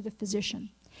verbalization to the physician.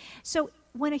 So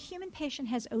when a human patient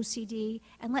has OCD,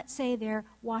 and let's say they're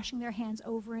washing their hands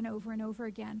over and over and over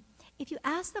again, if you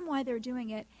ask them why they're doing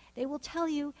it, they will tell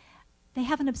you they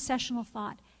have an obsessional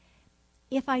thought.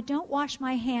 If I don't wash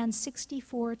my hands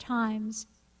 64 times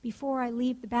before I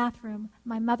leave the bathroom,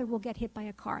 my mother will get hit by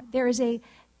a car. There is a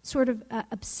sort of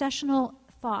obsessional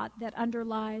thought that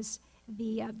underlies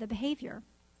the behavior.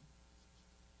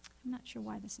 I'm not sure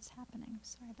why this is happening.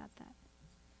 Sorry about that.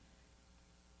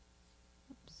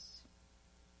 Oops.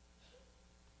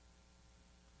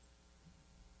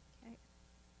 Okay.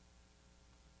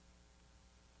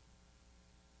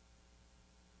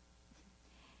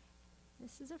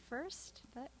 This is a first,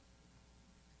 but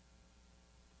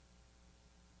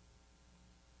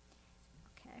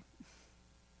okay.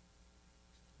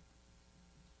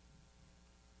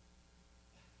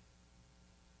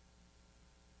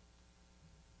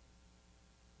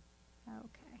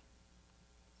 Okay.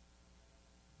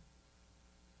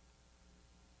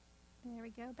 There we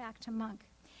go, back to Monk.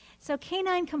 So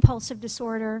canine compulsive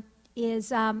disorder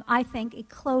is, I think,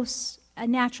 a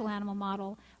natural animal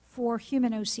model for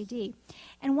human OCD.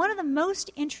 And one of the most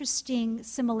interesting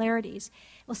similarities,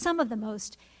 well, some of the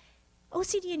most,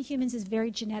 OCD in humans is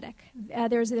very genetic.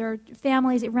 There are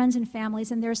families, it runs in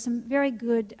families, and there's some very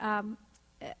good,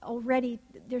 already,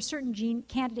 there's certain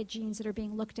candidate genes that are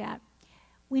being looked at.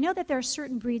 We know that there are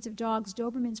certain breeds of dogs,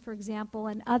 Dobermans, for example,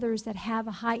 and others that have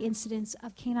a high incidence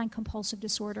of canine compulsive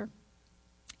disorder.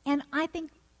 And I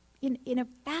think in a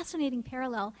fascinating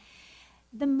parallel,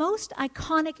 the most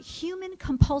iconic human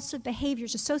compulsive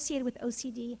behaviors associated with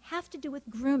OCD have to do with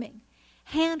grooming,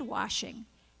 hand washing,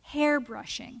 hair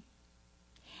brushing.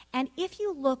 And if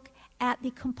you look at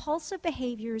the compulsive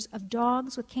behaviors of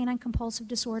dogs with canine compulsive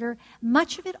disorder,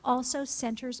 much of it also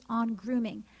centers on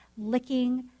grooming,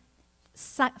 licking,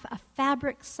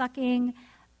 fabric sucking,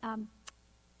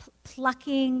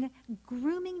 plucking,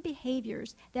 grooming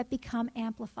behaviors that become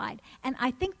amplified. And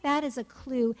I think that is a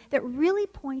clue that really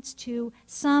points to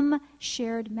some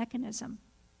shared mechanism.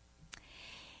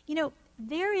 You know,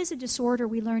 there is a disorder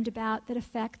we learned about that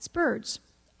affects birds,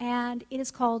 and it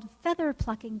is called feather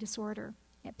plucking disorder.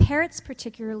 Parrots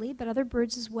particularly, but other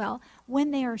birds as well,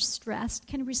 when they are stressed,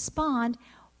 can respond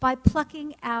by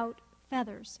plucking out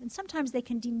feathers, and sometimes they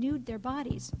can denude their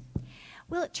bodies.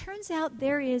 Well, it turns out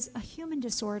there is a human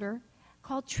disorder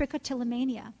called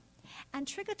trichotillomania. And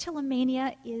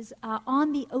trichotillomania is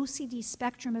on the OCD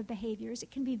spectrum of behaviors.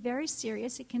 It can be very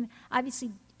serious. It can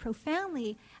obviously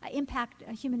profoundly impact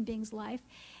a human being's life.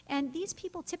 And these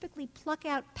people typically pluck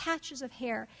out patches of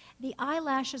hair. The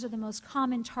eyelashes are the most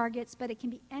common targets, but it can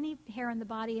be any hair on the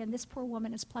body, and this poor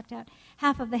woman has plucked out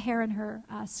half of the hair in her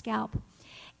scalp.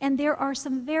 And there are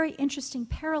some very interesting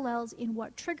parallels in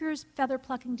what triggers feather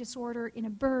plucking disorder in a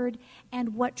bird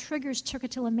and what triggers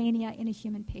trichotillomania in a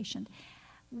human patient.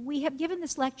 We have given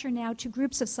this lecture now to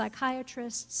groups of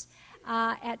psychiatrists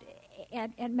at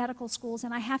medical schools,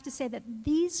 and I have to say that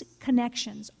these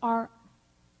connections are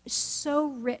so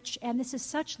rich, and this is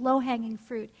such low-hanging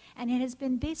fruit, and it has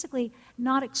been basically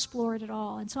not explored at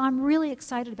all. And so I'm really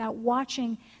excited about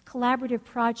watching collaborative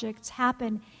projects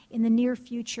happen in the near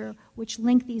future which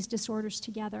link these disorders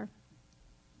together.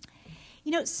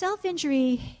 You know,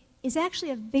 self-injury is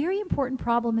actually a very important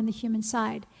problem in the human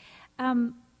side.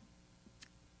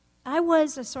 I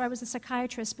was a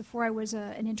psychiatrist before I was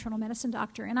an internal medicine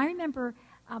doctor, and I remember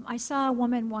I saw a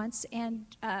woman once, and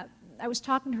I was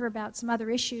talking to her about some other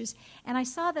issues, and I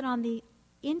saw that on the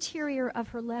interior of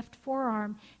her left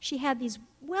forearm, she had these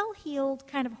well-healed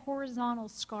kind of horizontal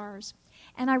scars.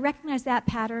 And I recognized that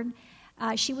pattern.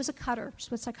 She was a cutter.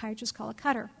 She's what psychiatrists call a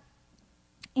cutter.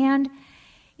 And,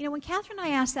 you know, when Kathryn and I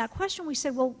asked that question, we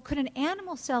said, well, could an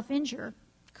animal self-injure?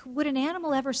 Would an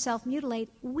animal ever self-mutilate?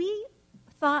 We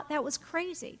thought that was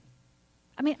crazy.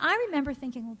 I mean, I remember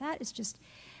thinking, well, that is just...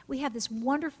 We have this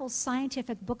wonderful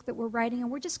scientific book that we're writing, and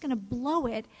we're just going to blow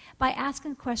it by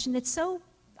asking a question that's so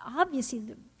obviously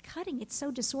cutting, it's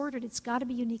so disordered, it's got to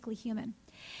be uniquely human.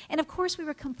 And of course, we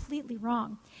were completely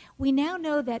wrong. We now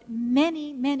know that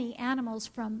many, many animals,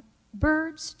 from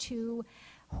birds to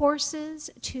horses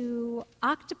to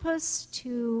octopus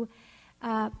to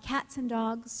cats and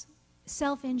dogs,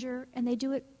 self-injure, and they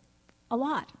do it a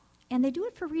lot. And they do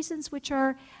it for reasons which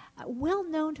are well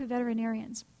known to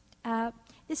veterinarians.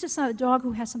 This is a dog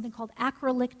who has something called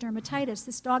acrylic dermatitis.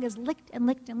 This dog has licked and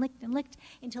licked and licked and licked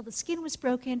until the skin was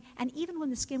broken, and even when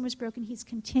the skin was broken, he's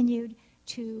continued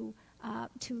to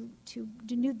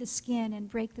denude the skin and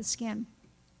break the skin.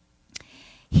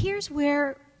 Here's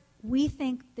where we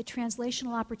think the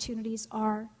translational opportunities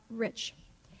are rich.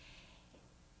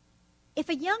 If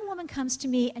a young woman comes to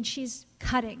me and she's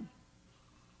cutting,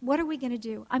 what are we going to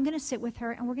do? I'm going to sit with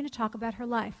her and we're going to talk about her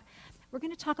life. We're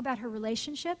going to talk about her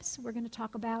relationships. We're going to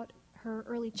talk about her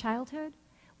early childhood.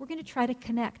 We're going to try to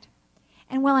connect.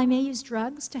 And while I may use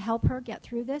drugs to help her get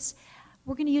through this,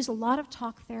 we're going to use a lot of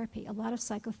talk therapy, a lot of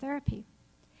psychotherapy.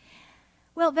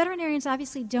 Well, veterinarians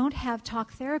obviously don't have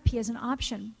talk therapy as an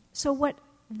option. So what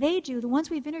they do, the ones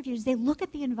we've interviewed, is they look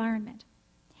at the environment.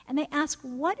 And they ask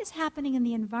what is happening in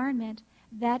the environment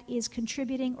that is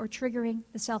contributing or triggering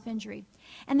the self-injury.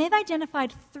 And they've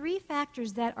identified 3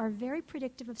 factors that are very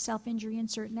predictive of self-injury in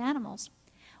certain animals.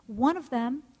 One of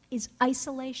them is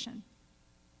isolation.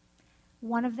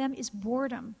 One of them is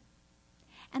boredom.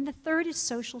 And the third is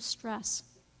social stress.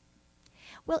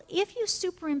 Well, if you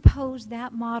superimpose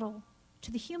that model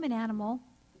to the human animal,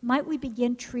 might we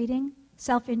begin treating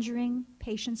self-injuring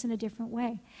patients in a different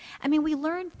way? I mean, we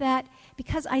learned that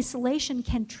because isolation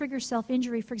can trigger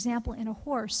self-injury, for example, in a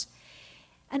horse,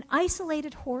 an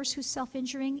isolated horse who's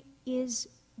self-injuring is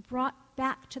brought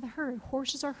back to the herd.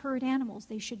 Horses are herd animals.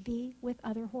 They should be with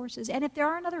other horses. And if there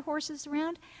aren't other horses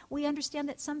around, we understand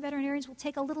that some veterinarians will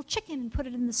take a little chicken and put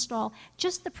it in the stall.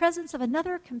 Just the presence of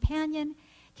another companion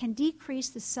can decrease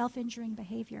the self-injuring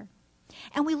behavior.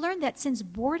 And we learned that since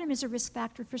boredom is a risk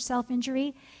factor for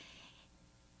self-injury,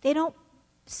 they don't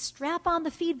strap on the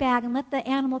feed bag and let the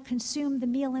animal consume the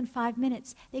meal in 5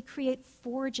 minutes. They create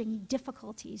foraging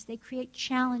difficulties. They create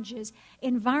challenges,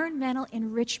 environmental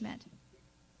enrichment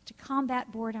to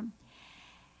combat boredom.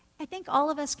 I think all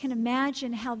of us can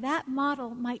imagine how that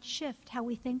model might shift how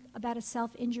we think about a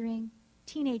self-injuring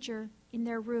teenager in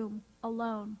their room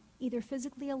alone, either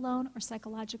physically alone or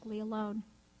psychologically alone.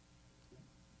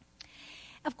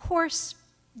 Of course,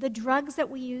 the drugs that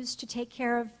we use to take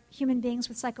care of human beings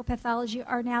with psychopathology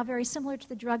are now very similar to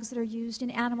the drugs that are used in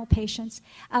animal patients.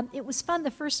 It was fun the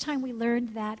first time we learned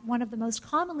that one of the most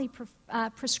commonly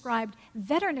prescribed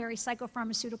veterinary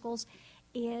psychopharmaceuticals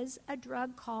is a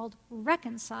drug called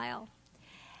Reconcile.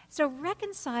 So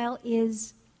Reconcile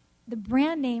is the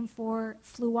brand name for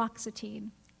fluoxetine.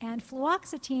 And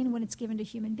fluoxetine, when it's given to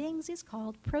human beings, is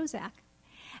called Prozac.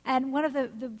 And one of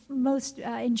the most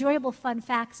enjoyable fun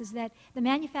facts is that the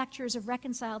manufacturers of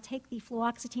Reconcile take the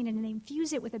fluoxetine and they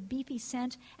infuse it with a beefy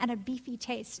scent and a beefy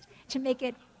taste to make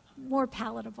it more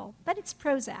palatable. But it's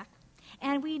Prozac.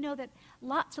 And we know that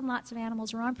lots and lots of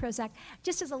animals are on Prozac.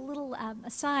 Just as a little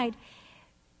aside,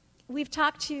 we've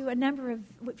talked to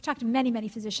many, many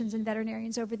physicians and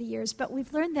veterinarians over the years, but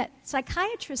we've learned that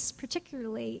psychiatrists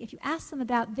particularly, if you ask them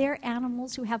about their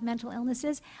animals who have mental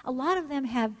illnesses, a lot of them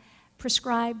have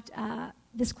prescribed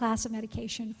this class of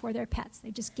medication for their pets.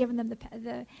 They've just given them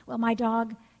well, my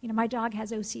dog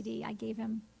has OCD. I gave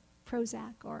him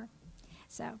Prozac,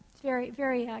 so it's very,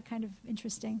 very kind of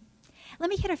interesting.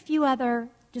 Let me hit a few other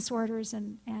disorders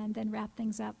and then wrap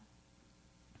things up.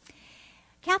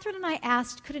 Kathryn and I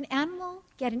asked, could an animal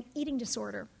get an eating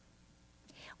disorder?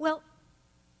 Well,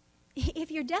 if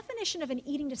your definition of an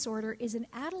eating disorder is an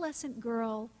adolescent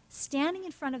girl standing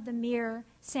in front of the mirror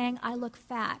saying, I look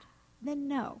fat, then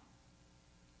no.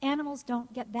 Animals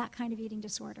don't get that kind of eating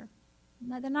disorder.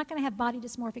 They're not going to have body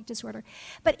dysmorphic disorder.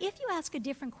 But if you ask a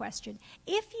different question,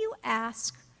 if you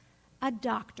ask a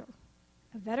doctor,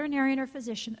 a veterinarian or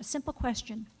physician, a simple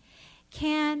question,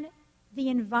 can the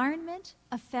environment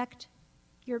affect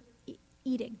your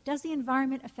eating? Does the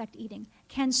environment affect eating?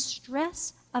 Can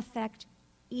stress affect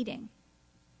eating?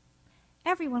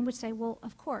 Everyone would say, well,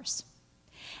 of course.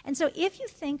 And so if you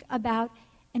think about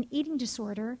an eating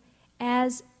disorder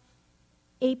as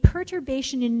a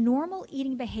perturbation in normal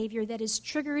eating behavior that is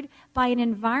triggered by an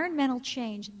environmental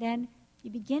change, then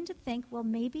you begin to think, well,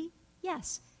 maybe,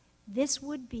 yes, this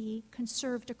would be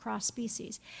conserved across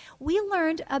species. We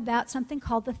learned about something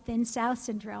called the Thin Sow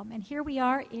syndrome, and here we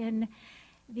are in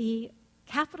the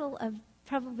capital of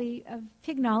probably of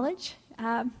pig knowledge,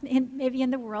 maybe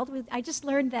in the world. I just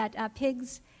learned that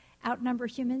pigs outnumber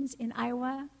humans in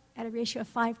Iowa at a ratio of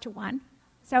 5 to 1.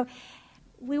 So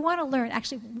we want to learn.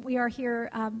 Actually, we are here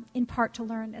in part to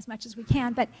learn as much as we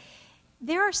can, but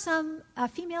there are some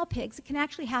female pigs, it can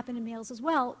actually happen in males as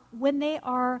well, when they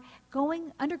are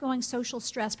undergoing social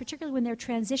stress, particularly when they're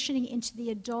transitioning into the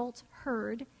adult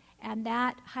herd, and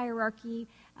that hierarchy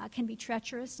can be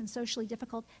treacherous and socially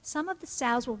difficult. Some of the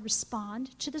sows will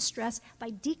respond to the stress by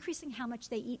decreasing how much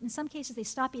they eat. In some cases, they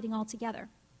stop eating altogether.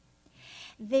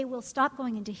 They will stop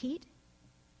going into heat.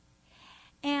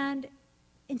 And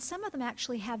some of them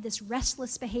actually have this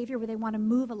restless behavior where they want to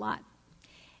move a lot.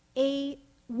 A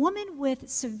woman with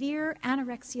severe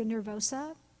anorexia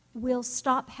nervosa will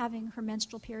stop having her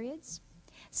menstrual periods.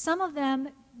 Some of them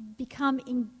become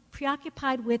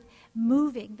preoccupied with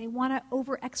moving. They want to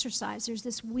over-exercise. There's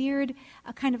this weird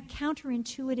kind of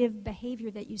counterintuitive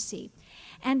behavior that you see.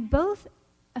 And both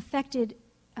affected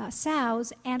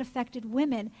sows and affected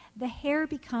women, the hair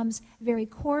becomes very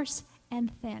coarse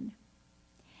and thin.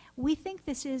 We think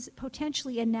this is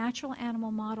potentially a natural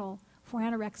animal model for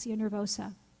anorexia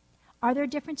nervosa. Are there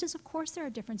differences? Of course there are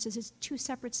differences. It's two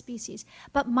separate species.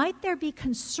 But might there be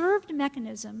conserved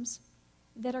mechanisms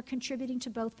that are contributing to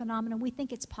both phenomena? We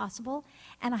think it's possible,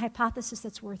 and a hypothesis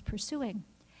that's worth pursuing.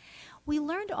 We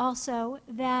learned also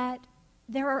that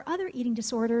there are other eating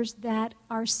disorders that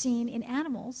are seen in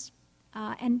animals.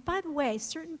 And by the way,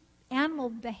 certain animal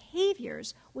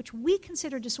behaviors, which we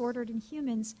consider disordered in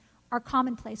humans, are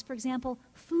commonplace. For example,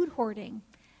 food hoarding,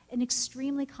 an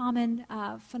extremely common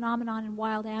phenomenon in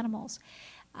wild animals.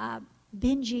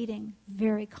 Binge eating,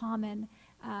 very common.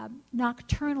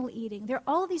 Nocturnal eating. There are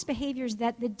all of these behaviors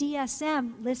that the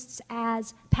DSM lists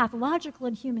as pathological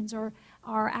in humans or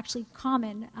are actually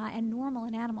common and normal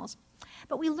in animals.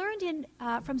 But we learned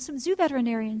from some zoo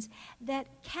veterinarians that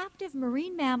captive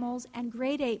marine mammals and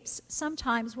great apes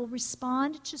sometimes will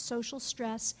respond to social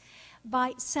stress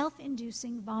by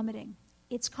self-inducing vomiting.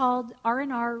 It's called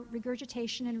R&R,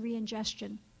 regurgitation and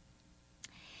reingestion.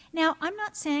 Now, I'm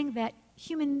not saying that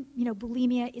human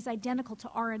bulimia is identical to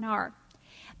R&R,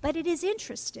 but it is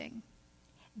interesting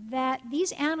that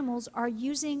these animals are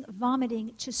using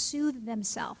vomiting to soothe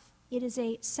themselves. It is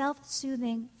a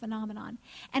self-soothing phenomenon.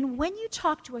 And when you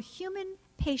talk to a human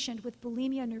patient with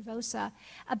bulimia nervosa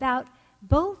about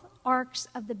both arcs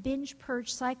of the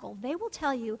binge-purge cycle, they will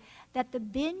tell you that the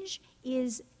binge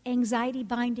is anxiety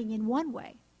binding in one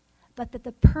way, but that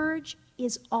the purge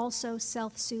is also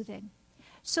self-soothing.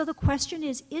 So the question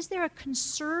is there a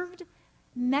conserved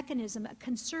mechanism, a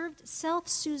conserved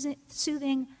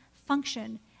self-soothing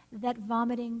function that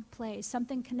vomiting plays,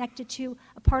 something connected to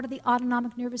a part of the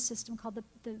autonomic nervous system called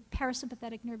the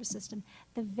parasympathetic nervous system,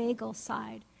 the vagal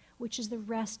side, which is the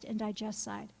rest and digest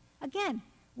side? Again,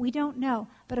 we don't know,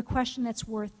 but a question that's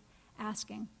worth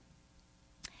asking.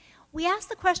 We asked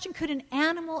the question, could an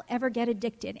animal ever get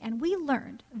addicted? And we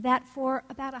learned that for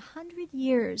about 100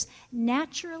 years,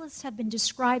 naturalists have been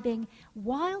describing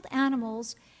wild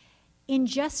animals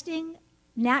ingesting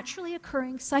naturally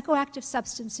occurring psychoactive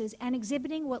substances and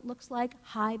exhibiting what looks like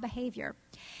high behavior.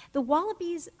 The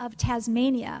wallabies of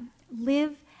Tasmania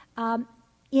live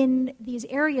in these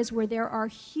areas where there are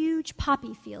huge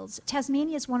poppy fields.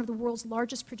 Tasmania is one of the world's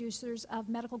largest producers of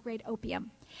medical-grade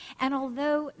opium. And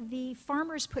although the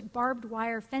farmers put barbed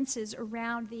wire fences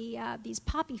around these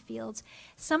poppy fields,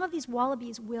 some of these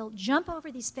wallabies will jump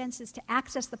over these fences to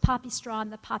access the poppy straw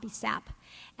and the poppy sap.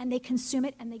 And they consume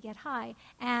it and they get high.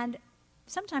 And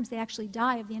sometimes they actually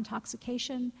die of the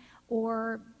intoxication,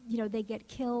 or they get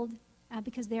killed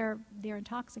because they're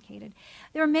intoxicated.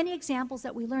 There are many examples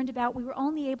that we learned about. We were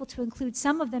only able to include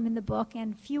some of them in the book,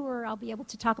 and fewer I'll be able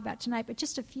to talk about tonight, but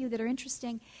just a few that are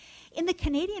interesting. In the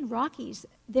Canadian Rockies,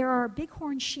 there are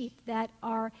bighorn sheep that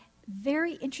are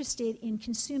very interested in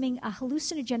consuming a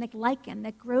hallucinogenic lichen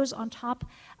that grows on top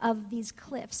of these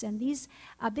cliffs. And these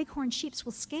bighorn sheep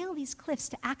will scale these cliffs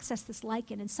to access this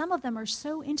lichen. And some of them are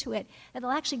so into it that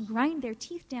they'll actually grind their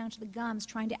teeth down to the gums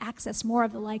trying to access more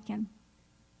of the lichen.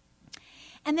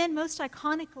 And then most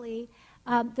iconically,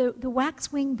 the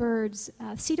waxwing birds,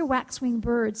 cedar waxwing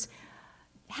birds,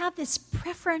 have this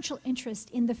preferential interest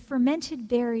in the fermented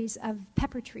berries of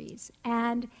pepper trees.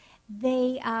 And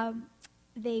they're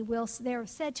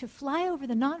said to fly over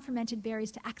the non-fermented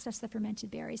berries to access the fermented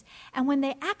berries. And when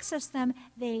they access them,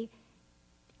 they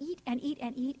eat and eat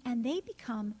and eat, and they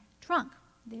become drunk.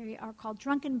 They are called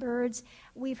drunken birds.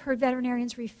 We've heard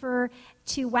veterinarians refer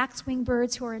to waxwing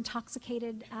birds who are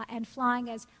intoxicated and flying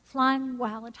as flying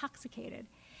while intoxicated.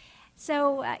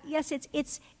 So yes,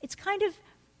 it's kind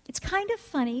of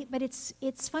funny, but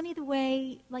it's funny the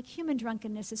way like human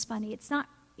drunkenness is funny.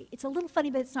 It's a little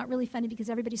funny, but it's not really funny because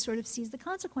everybody sort of sees the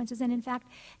consequences. And in fact,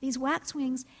 these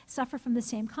waxwings suffer from the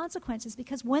same consequences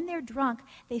because when they're drunk,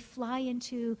 they fly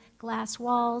into glass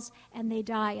walls and they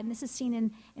die. And this is seen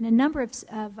in a number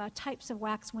of types of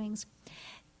waxwings.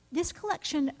 This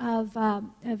collection of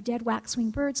dead waxwing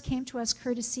birds came to us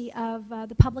courtesy of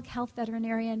the public health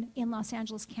veterinarian in Los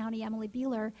Angeles County, Emily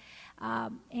Beeler,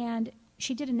 and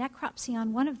she did a necropsy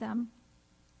on one of them,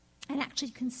 and actually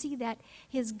you can see that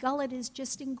his gullet is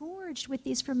just engorged with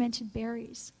these fermented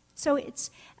berries. So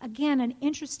it's, again, an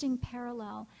interesting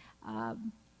parallel.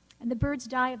 And the birds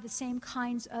die of the same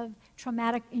kinds of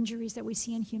traumatic injuries that we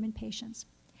see in human patients.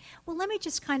 Well, let me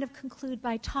just kind of conclude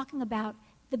by talking about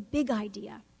the big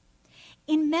idea.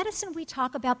 In medicine, we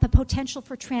talk about the potential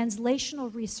for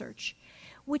translational research,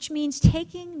 which means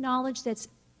taking knowledge that's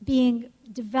being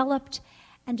developed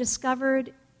and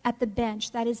discovered at the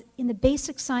bench, that is in the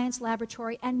basic science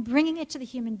laboratory, and bringing it to the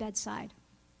human bedside.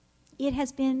 It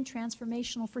has been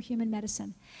transformational for human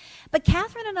medicine. But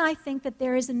Kathryn and I think that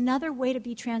there is another way to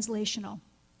be translational.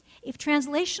 If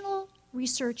translational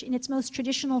research in its most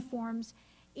traditional form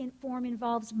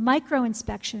involves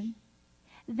micro-inspection,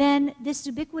 then this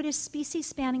ubiquitous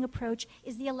species-spanning approach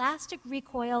is the elastic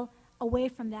recoil away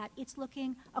from that. It's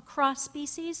looking across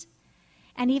species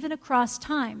and even across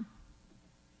time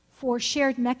for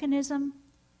shared mechanism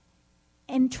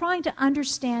and trying to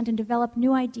understand and develop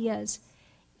new ideas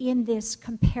in this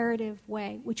comparative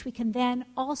way, which we can then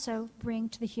also bring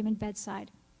to the human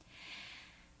bedside.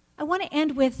 I want to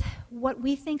end with what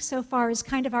we think so far is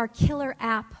kind of our killer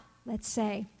app, let's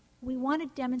say. We want to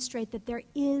demonstrate that there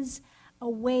is a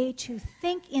way to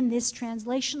think in this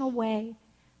translational way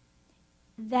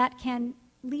that can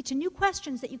lead to new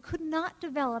questions that you could not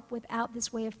develop without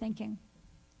this way of thinking.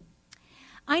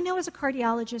 I know as a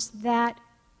cardiologist that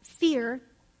fear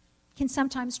can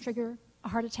sometimes trigger a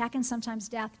heart attack and sometimes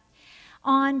death.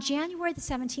 On January the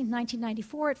 17th,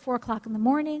 1994, at 4 o'clock in the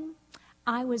morning,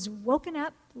 I was woken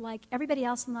up, like everybody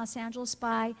else in Los Angeles,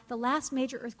 by the last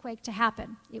major earthquake to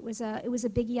happen. It was a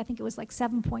biggie. I think it was like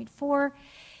 7.4.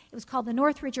 It was called the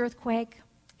Northridge earthquake.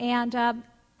 And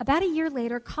about a year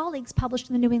later, colleagues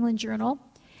published in the New England Journal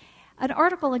an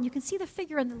article, and you can see the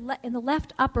figure in the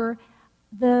left upper,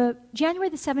 the January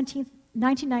the 17th,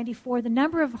 1994, the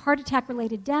number of heart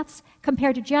attack-related deaths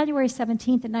compared to January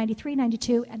 17th in 93,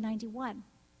 92, and 91.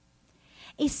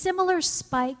 A similar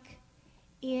spike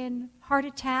in heart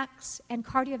attacks and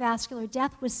cardiovascular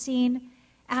death was seen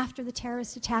after the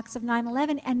terrorist attacks of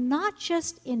 9/11, and not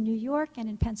just in New York and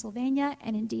in Pennsylvania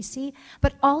and in D.C.,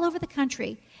 but all over the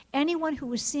country, anyone who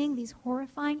was seeing these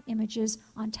horrifying images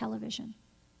on television.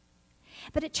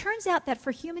 But it turns out that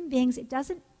for human beings, it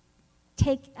doesn't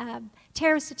take a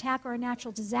terrorist attack or a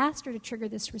natural disaster to trigger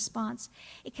this response.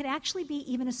 It could actually be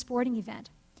even a sporting event.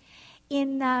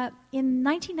 In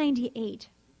 1998,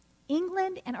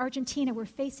 England and Argentina were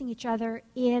facing each other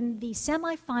in the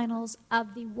semifinals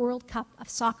of the World Cup of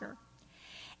soccer.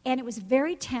 And it was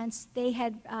very tense. They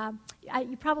had,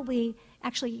 you probably,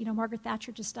 actually, you know, Margaret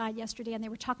Thatcher just died yesterday, and they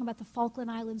were talking about the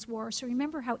Falkland Islands War. So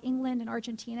remember how England and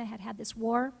Argentina had this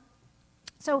war?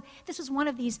 So this was one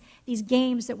of these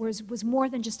games that was more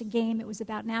than just a game. It was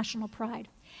about national pride.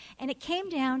 And it came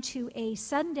down to a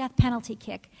sudden death penalty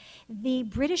kick. The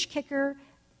British kicker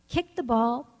kicked the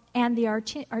ball, and the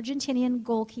Argentinian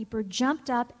goalkeeper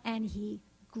jumped up, and he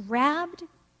grabbed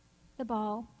the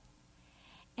ball.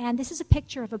 And this is a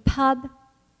picture of a pub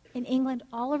in England.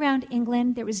 All around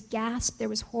England, there was gasp, there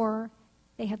was horror.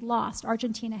 They had lost.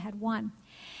 Argentina had won.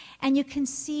 And you can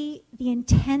see the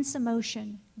intense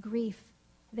emotion, grief.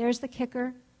 There's the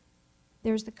kicker,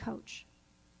 there's the coach.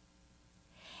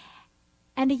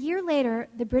 And a year later,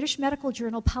 the British Medical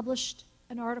Journal published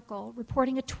an article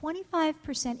reporting a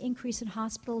 25% increase in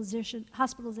hospital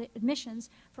admissions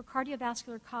for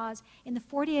cardiovascular cause in the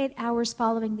 48 hours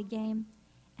following the game,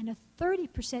 and a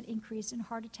 30% increase in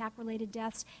heart attack-related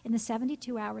deaths in the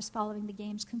 72 hours following the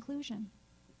game's conclusion.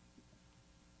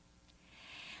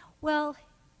 Well,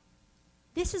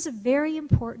 this is a very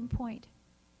important point.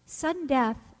 Sudden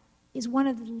death is one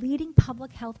of the leading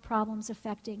public health problems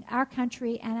affecting our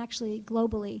country and actually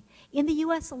globally. In the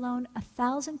U.S. alone,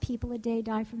 1,000 people a day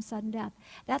die from sudden death.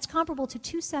 That's comparable to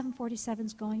 2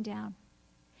 747s going down.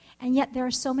 And yet there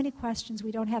are so many questions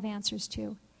we don't have answers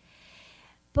to.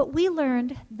 But we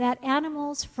learned that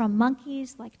animals from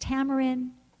monkeys like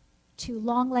tamarin to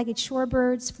long-legged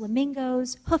shorebirds,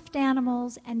 flamingos, hoofed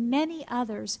animals, and many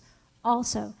others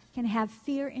also can have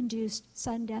fear-induced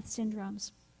sudden death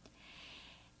syndromes.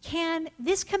 Can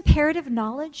this comparative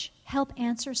knowledge help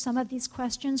answer some of these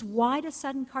questions? Why does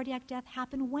sudden cardiac death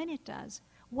happen when it does?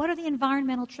 What are the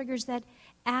environmental triggers that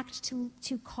act to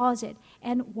cause it?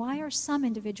 And why are some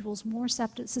individuals more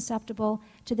susceptible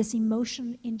to this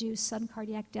emotion-induced sudden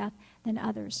cardiac death than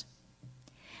others?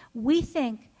 We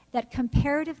think that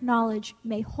comparative knowledge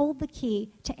may hold the key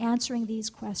to answering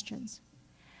these questions.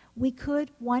 We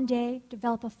could one day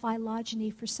develop a phylogeny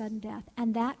for sudden death,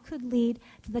 and that could lead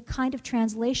to the kind of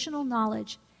translational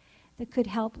knowledge that could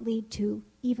help lead to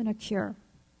even a cure.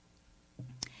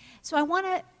 So I want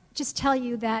to just tell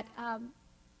you that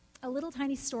a little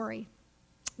tiny story.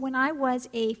 When I was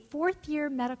a fourth-year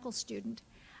medical student,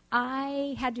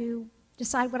 I had to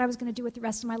decide what I was going to do with the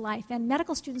rest of my life. And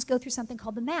medical students go through something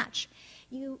called the match.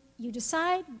 You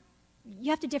decide, you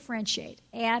have to differentiate.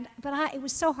 But it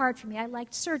was so hard for me. I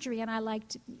liked surgery, and I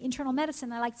liked internal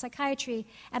medicine, I liked psychiatry,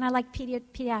 and I liked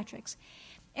pediatrics.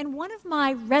 And one of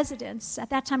my residents, at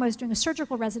that time I was doing a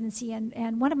surgical residency,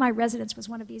 and one of my residents was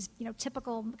one of these,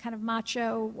 typical kind of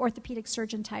macho orthopedic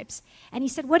surgeon types. And he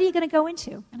said, "What are you going to go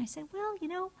into?" And I said, "Well,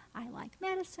 I like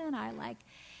medicine, I like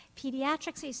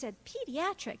pediatrics." And he said,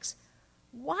 "Pediatrics?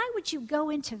 Why would you go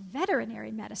into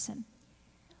veterinary medicine?"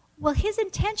 Well, his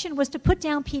intention was to put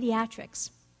down pediatrics,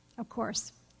 of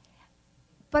course.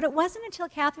 But it wasn't until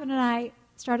Kathryn and I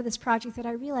started this project that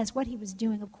I realized what he was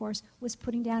doing, of course, was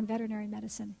putting down veterinary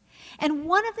medicine. And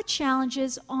one of the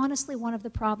challenges, honestly one of the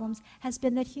problems, has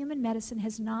been that human medicine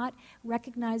has not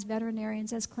recognized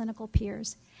veterinarians as clinical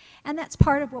peers. And that's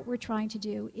part of what we're trying to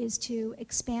do, is to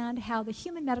expand how the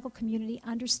human medical community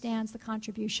understands the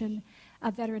contribution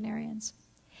of veterinarians.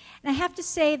 And I have to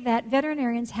say that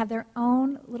veterinarians have their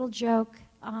own little joke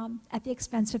at the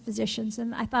expense of physicians,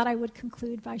 and I thought I would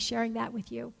conclude by sharing that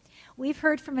with you. We've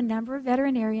heard from a number of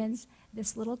veterinarians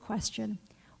this little question: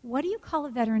 what do you call a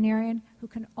veterinarian who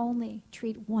can only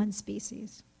treat one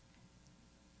species?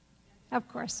 Of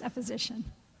course, a physician.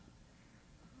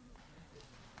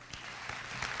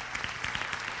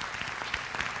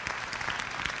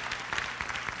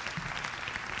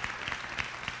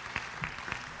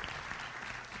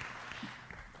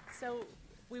 So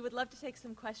we would love to take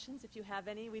some questions if you have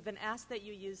any. We've been asked that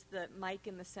you use the mic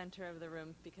in the center of the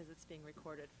room because it's being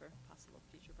recorded for possible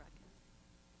future broadcast.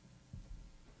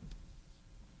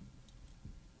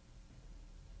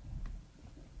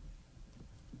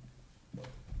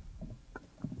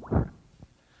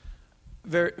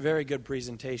 Very, very good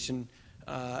presentation.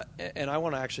 And I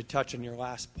want to actually touch on your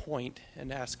last point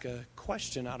and ask a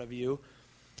question out of you,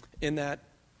 in that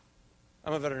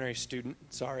I'm a veterinary student,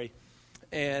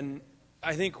 and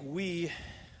I think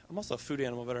I'm also a food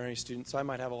animal veterinary student, so I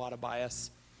might have a lot of bias.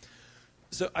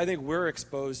 So I think we're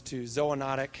exposed to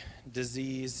zoonotic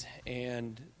disease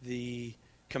and the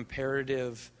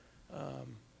comparative,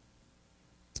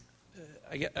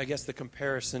 I guess the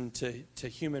comparison to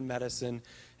human medicine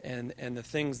and the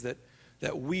things that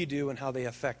we do and how they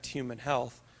affect human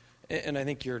health. And I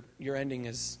think your ending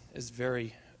is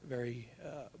very, very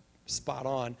spot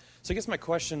on. So I guess my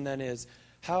question then is,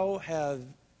 how have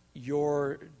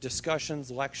your discussions,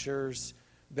 lectures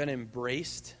been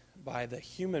embraced by the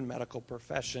human medical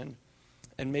profession?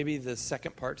 And maybe the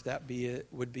second part to that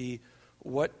would be,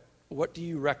 what do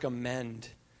you recommend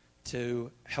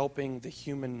to helping the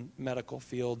human medical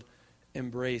field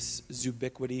embrace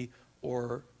Zoobiquity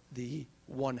or the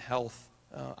One Health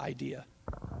idea?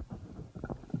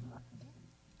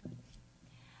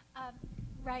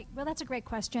 Right. Well, that's a great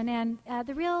question. And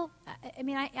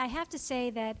I have to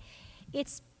say that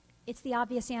it's the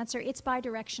obvious answer. It's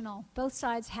bidirectional. Both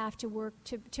sides have to work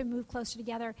to move closer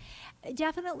together.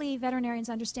 Definitely veterinarians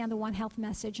understand the One Health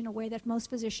message in a way that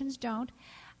most physicians don't.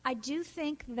 I do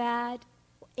think that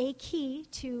a key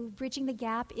to bridging the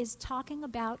gap is talking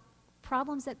about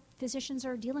problems that physicians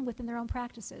are dealing with in their own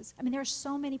practices. I mean, there are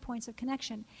so many points of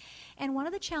connection. And one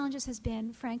of the challenges has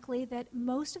been, frankly, that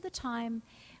most of the time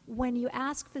when you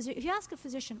ask if you ask a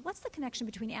physician, what's the connection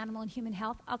between animal and human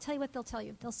health, I'll tell you what they'll tell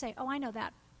you. They'll say, "Oh, I know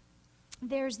that.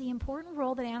 There's the important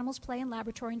role that animals play in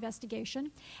laboratory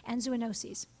investigation and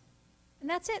zoonoses." And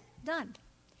that's it, done.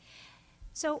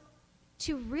 So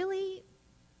to really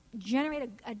generate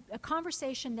a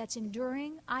conversation that's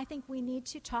enduring, I think we need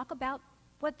to talk about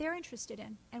what they're interested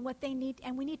in and what they need,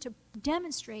 and we need to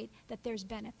demonstrate that there's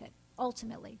benefit,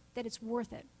 ultimately, that it's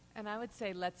worth it. And I would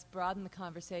say let's broaden the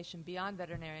conversation beyond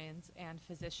veterinarians and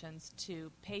physicians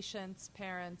to patients,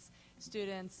 parents,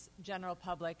 students, general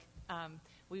public.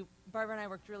 Barbara and I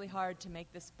worked really hard to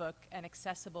make this book an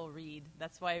accessible read.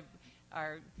 That's why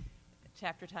our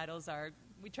chapter titles are,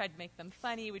 we tried to make them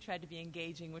funny, we tried to be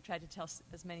engaging, we tried to tell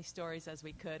as many stories as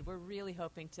we could. We're really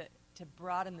hoping to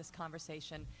broaden this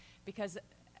conversation, because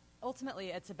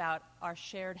ultimately it's about our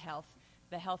shared health,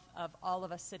 the health of all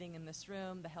of us sitting in this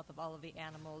room, the health of all of the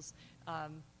animals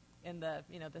in the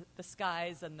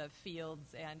skies and the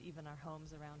fields and even our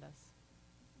homes around us.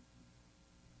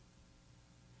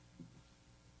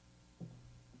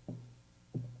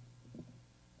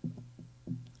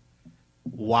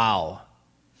 Wow.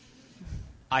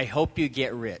 I hope you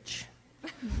get rich.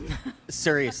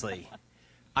 Seriously.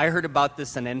 I heard about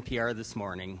this on NPR this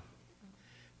morning,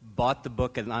 bought the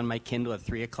book on my Kindle at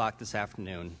 3 o'clock this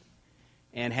afternoon,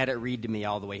 and had it read to me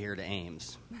all the way here to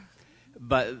Ames.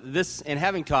 But this, and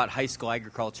having taught high school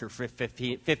agriculture for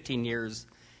 15 years,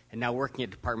 and now working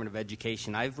at Department of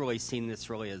Education, I've really seen this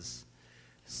really as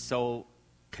so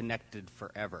connected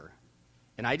forever.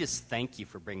 And I just thank you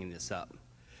for bringing this up.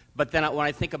 But then when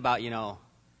I think about,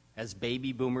 as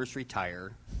baby boomers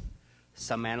retire,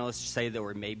 some analysts say that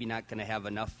we're maybe not going to have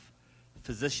enough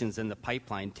physicians in the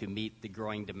pipeline to meet the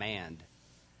growing demand.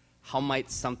 How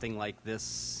might something like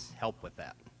this help with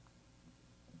that?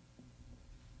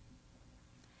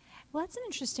 Well, that's an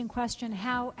interesting question.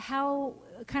 How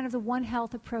kind of the One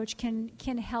Health approach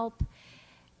can help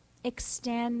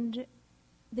extend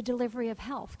the delivery of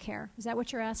health care. Is that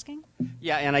what you're asking?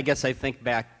 Yeah, and I guess I think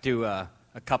back to a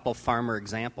couple farmer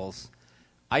examples.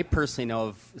 I personally know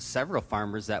of several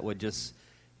farmers that would just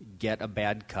get a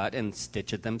bad cut and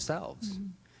stitch it themselves. Mm-hmm.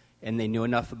 And they knew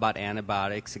enough about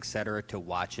antibiotics, et cetera, to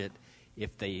watch it.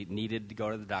 If they needed to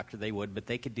go to the doctor, they would, but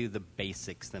they could do the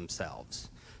basics themselves.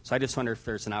 So I just wonder if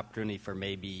there's an opportunity for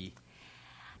maybe...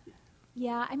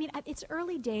 Yeah, I mean, it's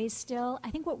early days still. I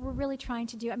think what we're really trying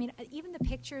to do, I mean, even the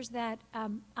pictures that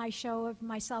I show of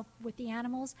myself with the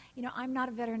animals, I'm not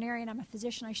a veterinarian, I'm a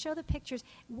physician. I show the pictures.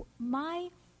 My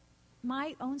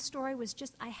own story was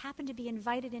just, I happened to be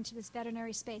invited into this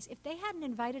veterinary space. If they hadn't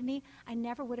invited me, I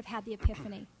never would have had the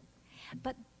epiphany.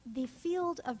 But the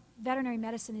field of veterinary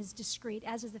medicine is discrete,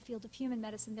 as is the field of human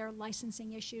medicine. There are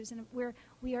licensing issues, and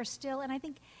we are still, and I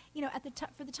think,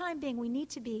 for the time being, we need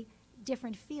to be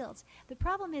different fields. The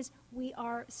problem is we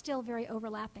are still very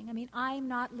overlapping. I mean, I'm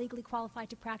not legally qualified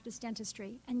to practice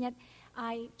dentistry, and yet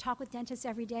I talk with dentists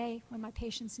every day when my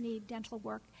patients need dental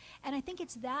work. And I think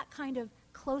it's that kind of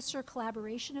closer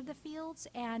collaboration of the fields,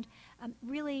 and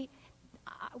really,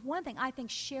 one thing, I think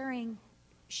sharing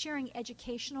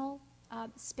educational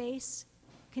space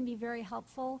can be very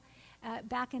helpful.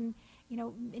 Back in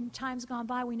times gone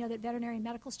by, we know that veterinary and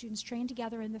medical students train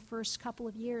together in the first couple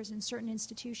of years in certain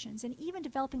institutions, and even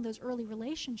developing those early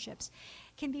relationships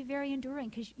can be very enduring,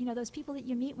 because those people that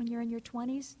you meet when you're in your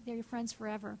 20s, they're your friends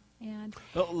forever. And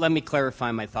well, let me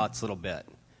clarify my thoughts a little bit.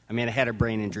 I mean, I had a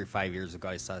brain injury 5 years ago.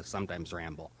 I sometimes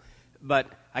ramble, but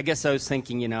I guess I was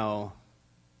thinking, in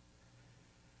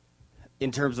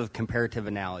terms of comparative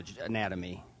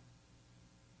anatomy,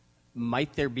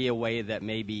 might there be a way that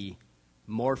maybe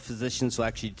more physicians will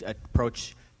actually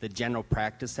approach the general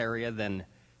practice area than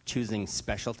choosing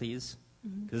specialties?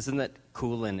 Mm-hmm. Isn't that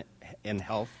cool in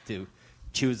health to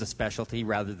choose a specialty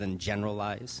rather than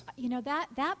generalize?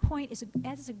 That point is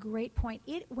a great point.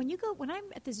 When I'm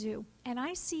at the zoo and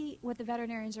I see what the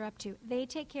veterinarians are up to, they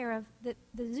take care of the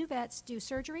zoo vets do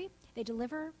surgery, they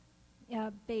deliver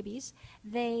babies,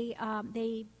 they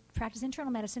practice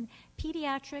internal medicine,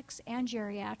 pediatrics and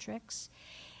geriatrics.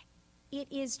 It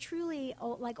is truly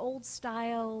like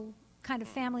old-style kind of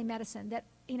family medicine that,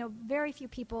 very few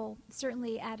people,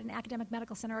 certainly at an academic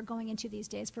medical center, are going into these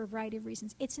days for a variety of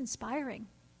reasons. It's inspiring.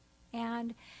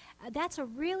 And that's a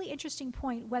really interesting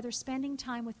point, whether spending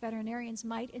time with veterinarians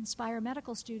might inspire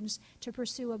medical students to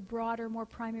pursue a broader, more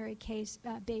primary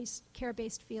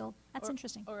care-based field. That's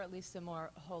interesting. Or at least a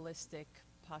more holistic,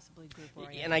 possibly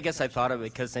group-oriented. And I guess I thought of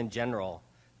it because, in general,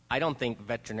 I don't think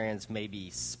veterinarians maybe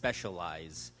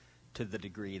specialize to the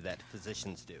degree that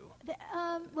physicians do.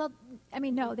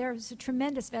 No, there's a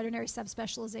tremendous veterinary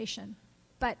subspecialization,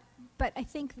 but I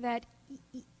think that,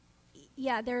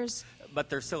 there's... But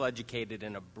they're still educated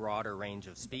in a broader range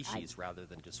of species rather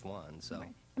than just one, so...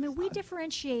 Right. I mean, we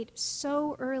differentiate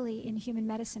so early in human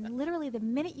medicine. Literally, the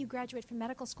minute you graduate from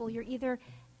medical school, you're either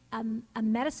a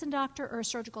medicine doctor or a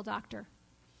surgical doctor.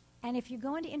 And if you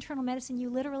go into internal medicine, you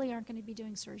literally aren't going to be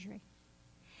doing surgery.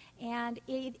 And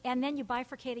then you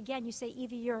bifurcate again. You say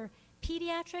either you're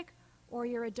pediatric or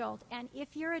you're adult. And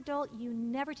if you're adult, you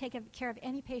never take care of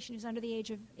any patient who's under the age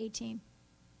of 18.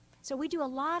 So we do a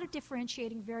lot of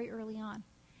differentiating very early on.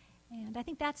 And I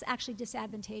think that's actually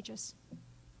disadvantageous.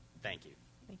 Thank you.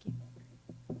 Thank you.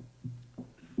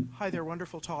 Hi there,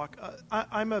 wonderful talk.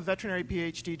 I'm a veterinary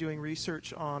PhD doing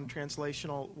research on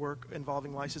translational work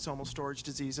involving lysosomal storage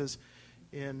diseases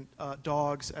in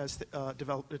dogs to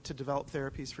develop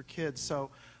therapies for kids. So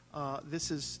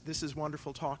this is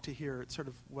wonderful talk to hear. It's sort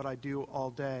of what I do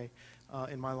all day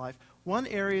in my life. One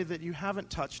area that you haven't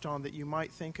touched on that you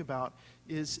might think about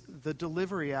is the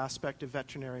delivery aspect of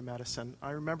veterinary medicine.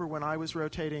 I remember when I was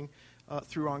rotating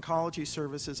through oncology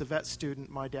service as a vet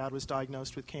student, my dad was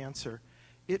diagnosed with cancer.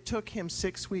 It took him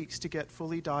 6 weeks to get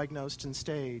fully diagnosed and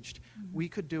staged. Mm-hmm. We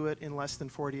could do it in less than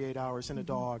 48 hours in a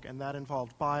dog, and that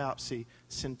involved biopsy,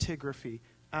 scintigraphy,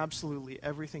 absolutely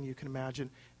everything you can imagine.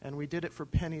 And we did it for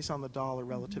pennies on the dollar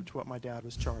relative to what my dad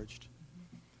was charged.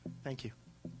 Thank you.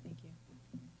 Thank you.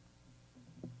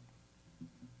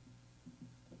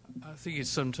 I think it's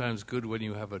sometimes good when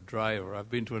you have a driver. I've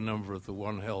been to a number of the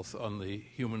One Health on the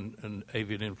human and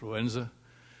avian influenza,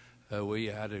 where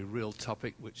you had a real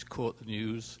topic which caught the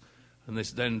news, and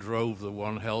this then drove the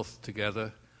One Health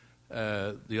together.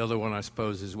 The other one, I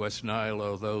suppose, is West Nile,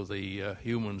 although the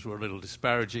humans were a little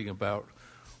disparaging about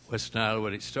West Nile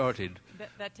when it started.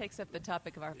 That takes up the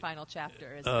topic of our final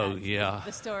chapter. Is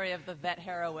the story of the vet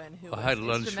heroine who I had was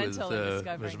lunch with instrumental in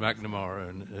discovering Ms. McNamara,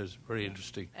 and it was very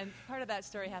interesting. And part of that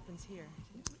story happens here.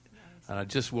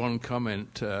 Just one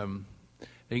comment.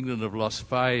 England have lost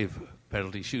 5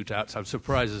 penalty shootouts. I'm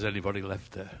surprised there's anybody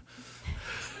left there.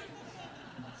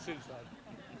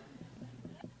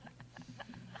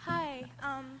 Hi,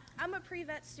 I'm a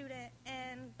pre-vet student,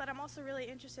 but I'm also really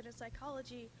interested in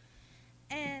psychology.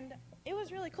 And it was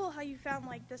really cool how you found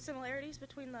like the similarities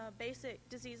between the basic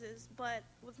diseases, but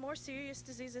with more serious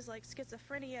diseases like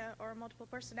schizophrenia or multiple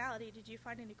personality, did you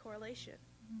find any correlation?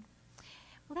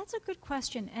 Well, that's a good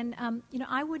question, and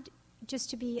I would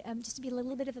just to be a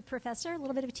little bit of a professor, a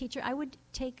little bit of a teacher, I would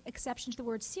take exception to the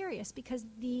word serious, because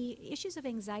the issues of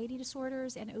anxiety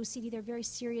disorders and OCD, they're very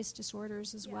serious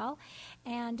disorders as well.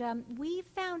 And we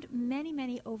found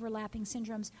many overlapping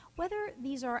syndromes. Whether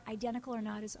these are identical or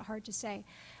not is hard to say.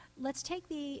 Let's take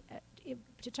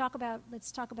let's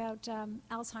talk about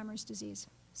Alzheimer's disease.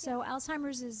 So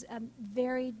Alzheimer's is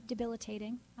very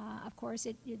debilitating. Of course,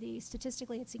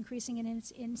 statistically it's increasing in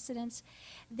its incidence.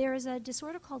 There is a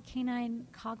disorder called canine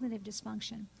cognitive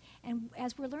dysfunction. And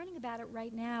as we're learning about it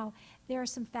right now, there are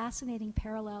some fascinating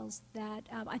parallels that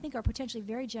I think are potentially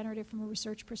very generative from a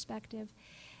research perspective.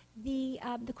 The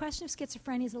question of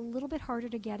schizophrenia is a little bit harder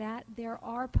to get at. There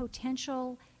are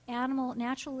potential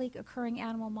naturally occurring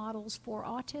animal models for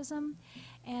autism,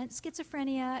 and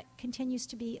schizophrenia continues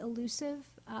to be elusive,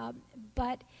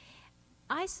 but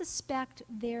I suspect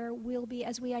there will be,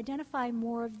 as we identify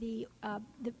more of the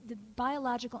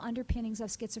biological underpinnings of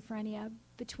schizophrenia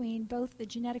between both the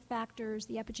genetic factors,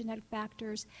 the epigenetic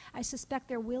factors, I suspect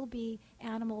there will be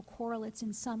animal correlates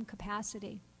in some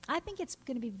capacity. I think it's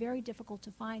going to be very difficult to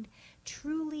find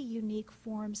truly unique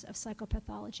forms of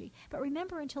psychopathology. But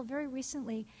remember, until very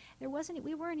recently, we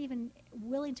weren't even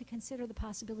willing to consider the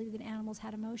possibility that animals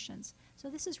had emotions. So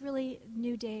this is really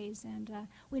new days, and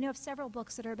we know of several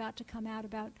books that are about to come out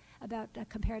about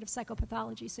comparative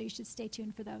psychopathology, so you should stay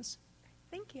tuned for those.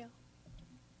 Thank you.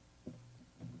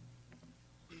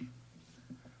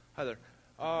 Hi there.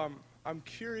 I'm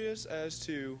curious as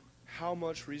to how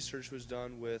much research was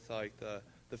done with like the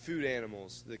food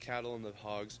animals, the cattle and the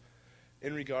hogs,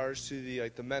 in regards to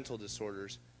the mental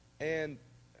disorders, and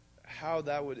how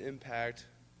that would impact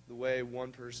the way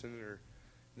one person or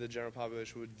the general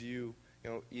population would view,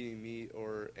 eating meat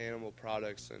or animal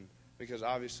products, and because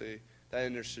obviously that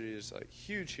industry is like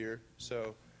huge here.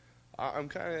 So I'm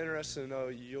kind of interested to know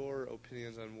your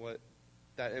opinions on what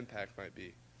that impact might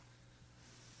be.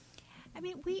 I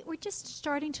mean, we're just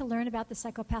starting to learn about the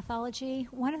psychopathology.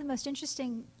 One of the most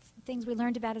interesting things we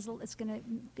learned about is it's going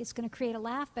to create a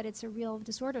laugh, but it's a real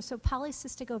disorder. So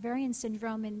polycystic ovarian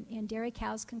syndrome in dairy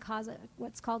cows can cause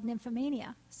what's called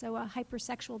nymphomania, so a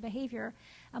hypersexual behavior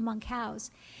among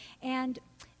cows. And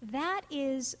that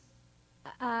is,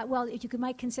 you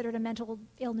might consider it a mental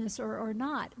illness or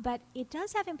not, but it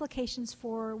does have implications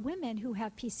for women who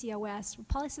have PCOS.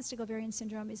 Polycystic ovarian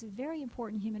syndrome is a very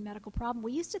important human medical problem.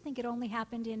 We used to think it only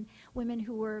happened in women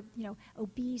who were,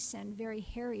 obese and very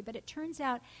hairy, but it turns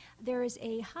out there is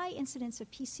a high incidence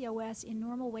of PCOS in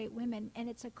normal weight women, and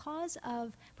it's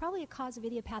probably a cause of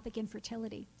idiopathic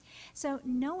infertility. So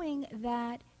knowing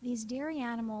that these dairy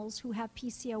animals who have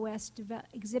PCOS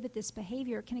exhibit this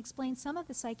behavior can explain some of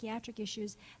the psychiatric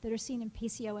issues that are seen in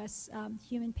PCOS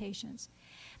human patients.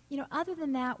 Other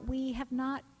than that, we have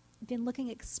not been looking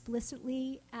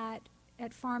explicitly at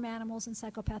farm animals and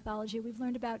psychopathology. We've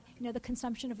learned about the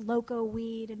consumption of loco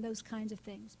weed and those kinds of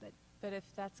things. But if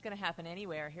that's going to happen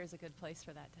anywhere, here's a good place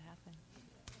for that to happen.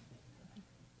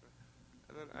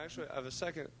 And then actually I have a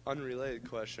second unrelated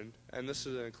question, and this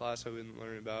is in a class I've been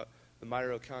learning about. The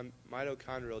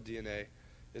mitochondrial DNA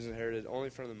is inherited only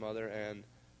from the mother, and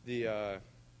the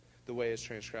way it's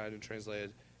transcribed and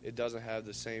translated, it doesn't have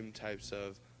the same types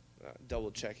of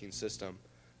double-checking system.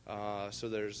 So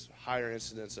there's higher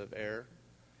incidence of error.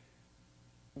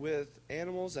 With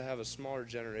animals that have a smaller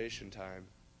generation time,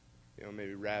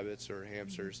 maybe rabbits or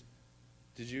hamsters,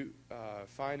 did you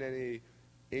find any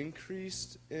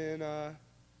increased in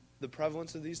the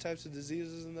prevalence of these types of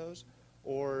diseases in those?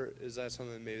 Or is that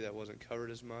something maybe that wasn't covered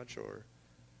as much, or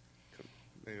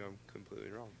maybe I'm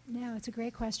completely wrong? No, it's a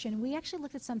great question. We actually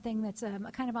looked at something that's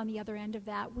kind of on the other end of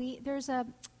that. There's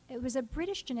it was a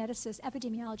British geneticist,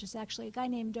 epidemiologist actually, a guy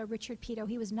named Richard Peto.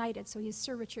 He was knighted, so he's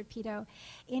Sir Richard Peto.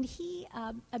 And he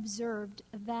observed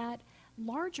that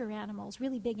larger animals,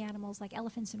 really big animals like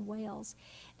elephants and whales,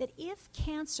 that if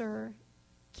cancer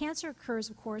occurs,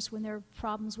 of course, when there are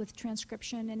problems with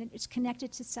transcription, and it's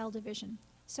connected to cell division.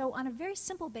 So on a very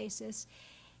simple basis,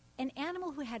 an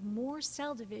animal who had more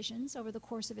cell divisions over the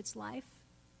course of its life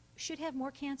should have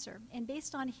more cancer. And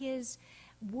based on his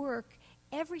work,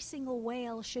 every single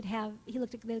whale should have, he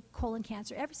looked at the colon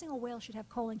cancer, every single whale should have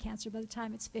colon cancer by the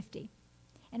time it's 50.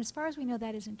 And as far as we know,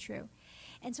 that isn't true.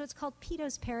 And so it's called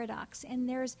Peto's paradox. And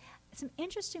there's some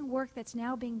interesting work that's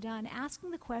now being done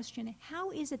asking the question,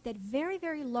 how is it that very,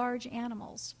 very large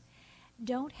animals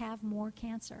don't have more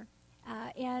cancer?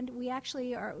 And we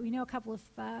know a couple of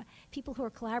people who are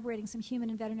collaborating, some human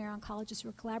and veterinary oncologists who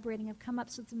are collaborating, have come up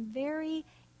with some very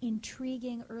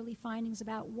intriguing early findings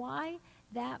about why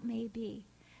that may be.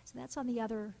 So that's on the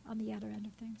other end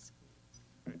of things.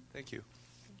 All right, thank you.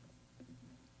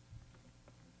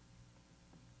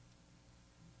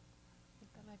 I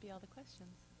think that might be all the questions.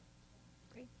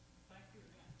 Great.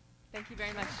 Thank you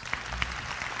very much.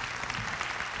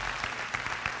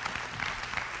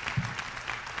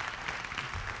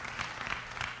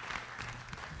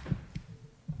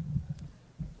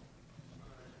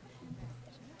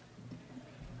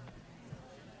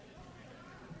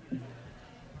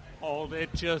 Hold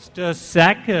it just a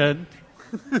second.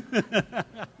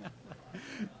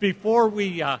 Before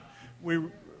we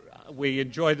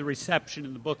enjoy the reception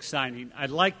and the book signing,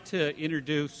 I'd like to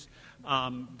introduce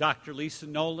Dr. Lisa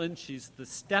Nolan. She's the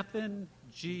Stephen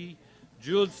G.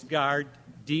 Julesgaard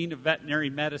Dean of Veterinary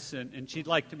Medicine, and she'd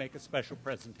like to make a special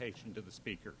presentation to the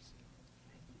speakers.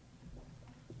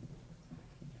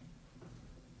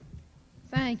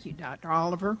 Thank you, Dr.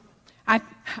 Oliver. I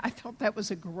thought that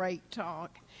was a great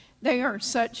talk. They are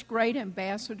such great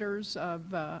ambassadors of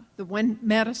the One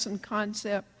Medicine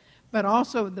concept, but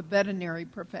also the veterinary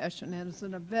profession. And as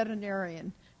a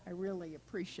veterinarian, I really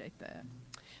appreciate that.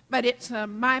 But it's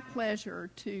my pleasure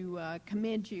to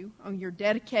commend you on your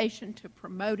dedication to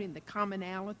promoting the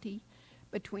commonality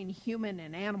between human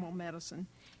and animal medicine,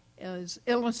 as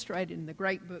illustrated in the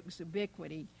great book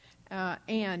Zoobiquity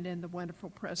and in the wonderful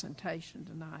presentation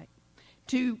tonight.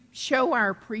 To show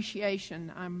our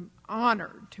appreciation, I'm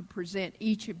honored to present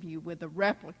each of you with a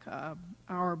replica of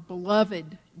our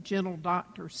beloved Gentle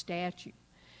Doctor statue.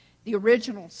 The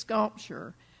original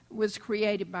sculpture was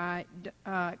created by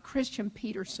Christian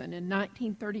Peterson in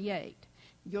 1938.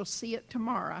 You'll see it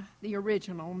tomorrow. The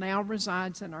original now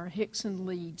resides in our Hickson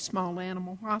Lead Small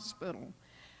Animal Hospital.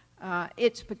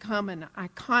 It's become an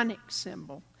iconic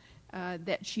symbol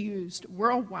that's used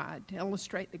worldwide to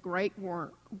illustrate the great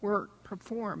work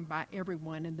performed by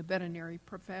everyone in the veterinary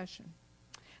profession.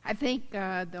 I think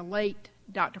the late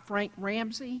Dr. Frank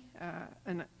Ramsey,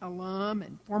 an alum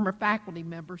and former faculty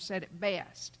member, said it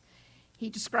best. He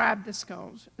described the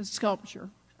sculpture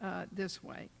this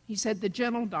way. He said, "The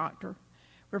Gentle Doctor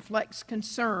reflects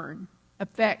concern,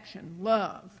 affection,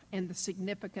 love, and the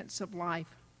significance of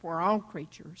life for all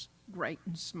creatures, great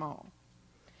and small."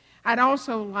 I'd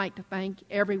also like to thank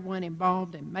everyone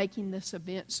involved in making this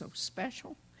event so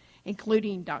special,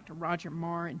 including Dr. Roger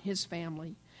Marr and his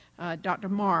family. Dr.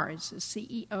 Marr is the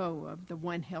CEO of the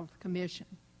One Health Commission.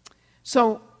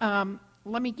 So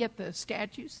let me get the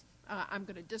statues. I'm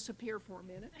going to disappear for a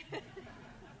minute.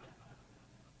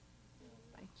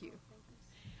 Thank you.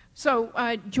 So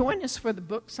join us for the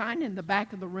book sign in the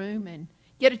back of the room and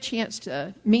get a chance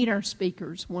to meet our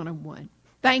speakers one-on-one.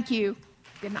 Thank you.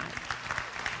 Good night.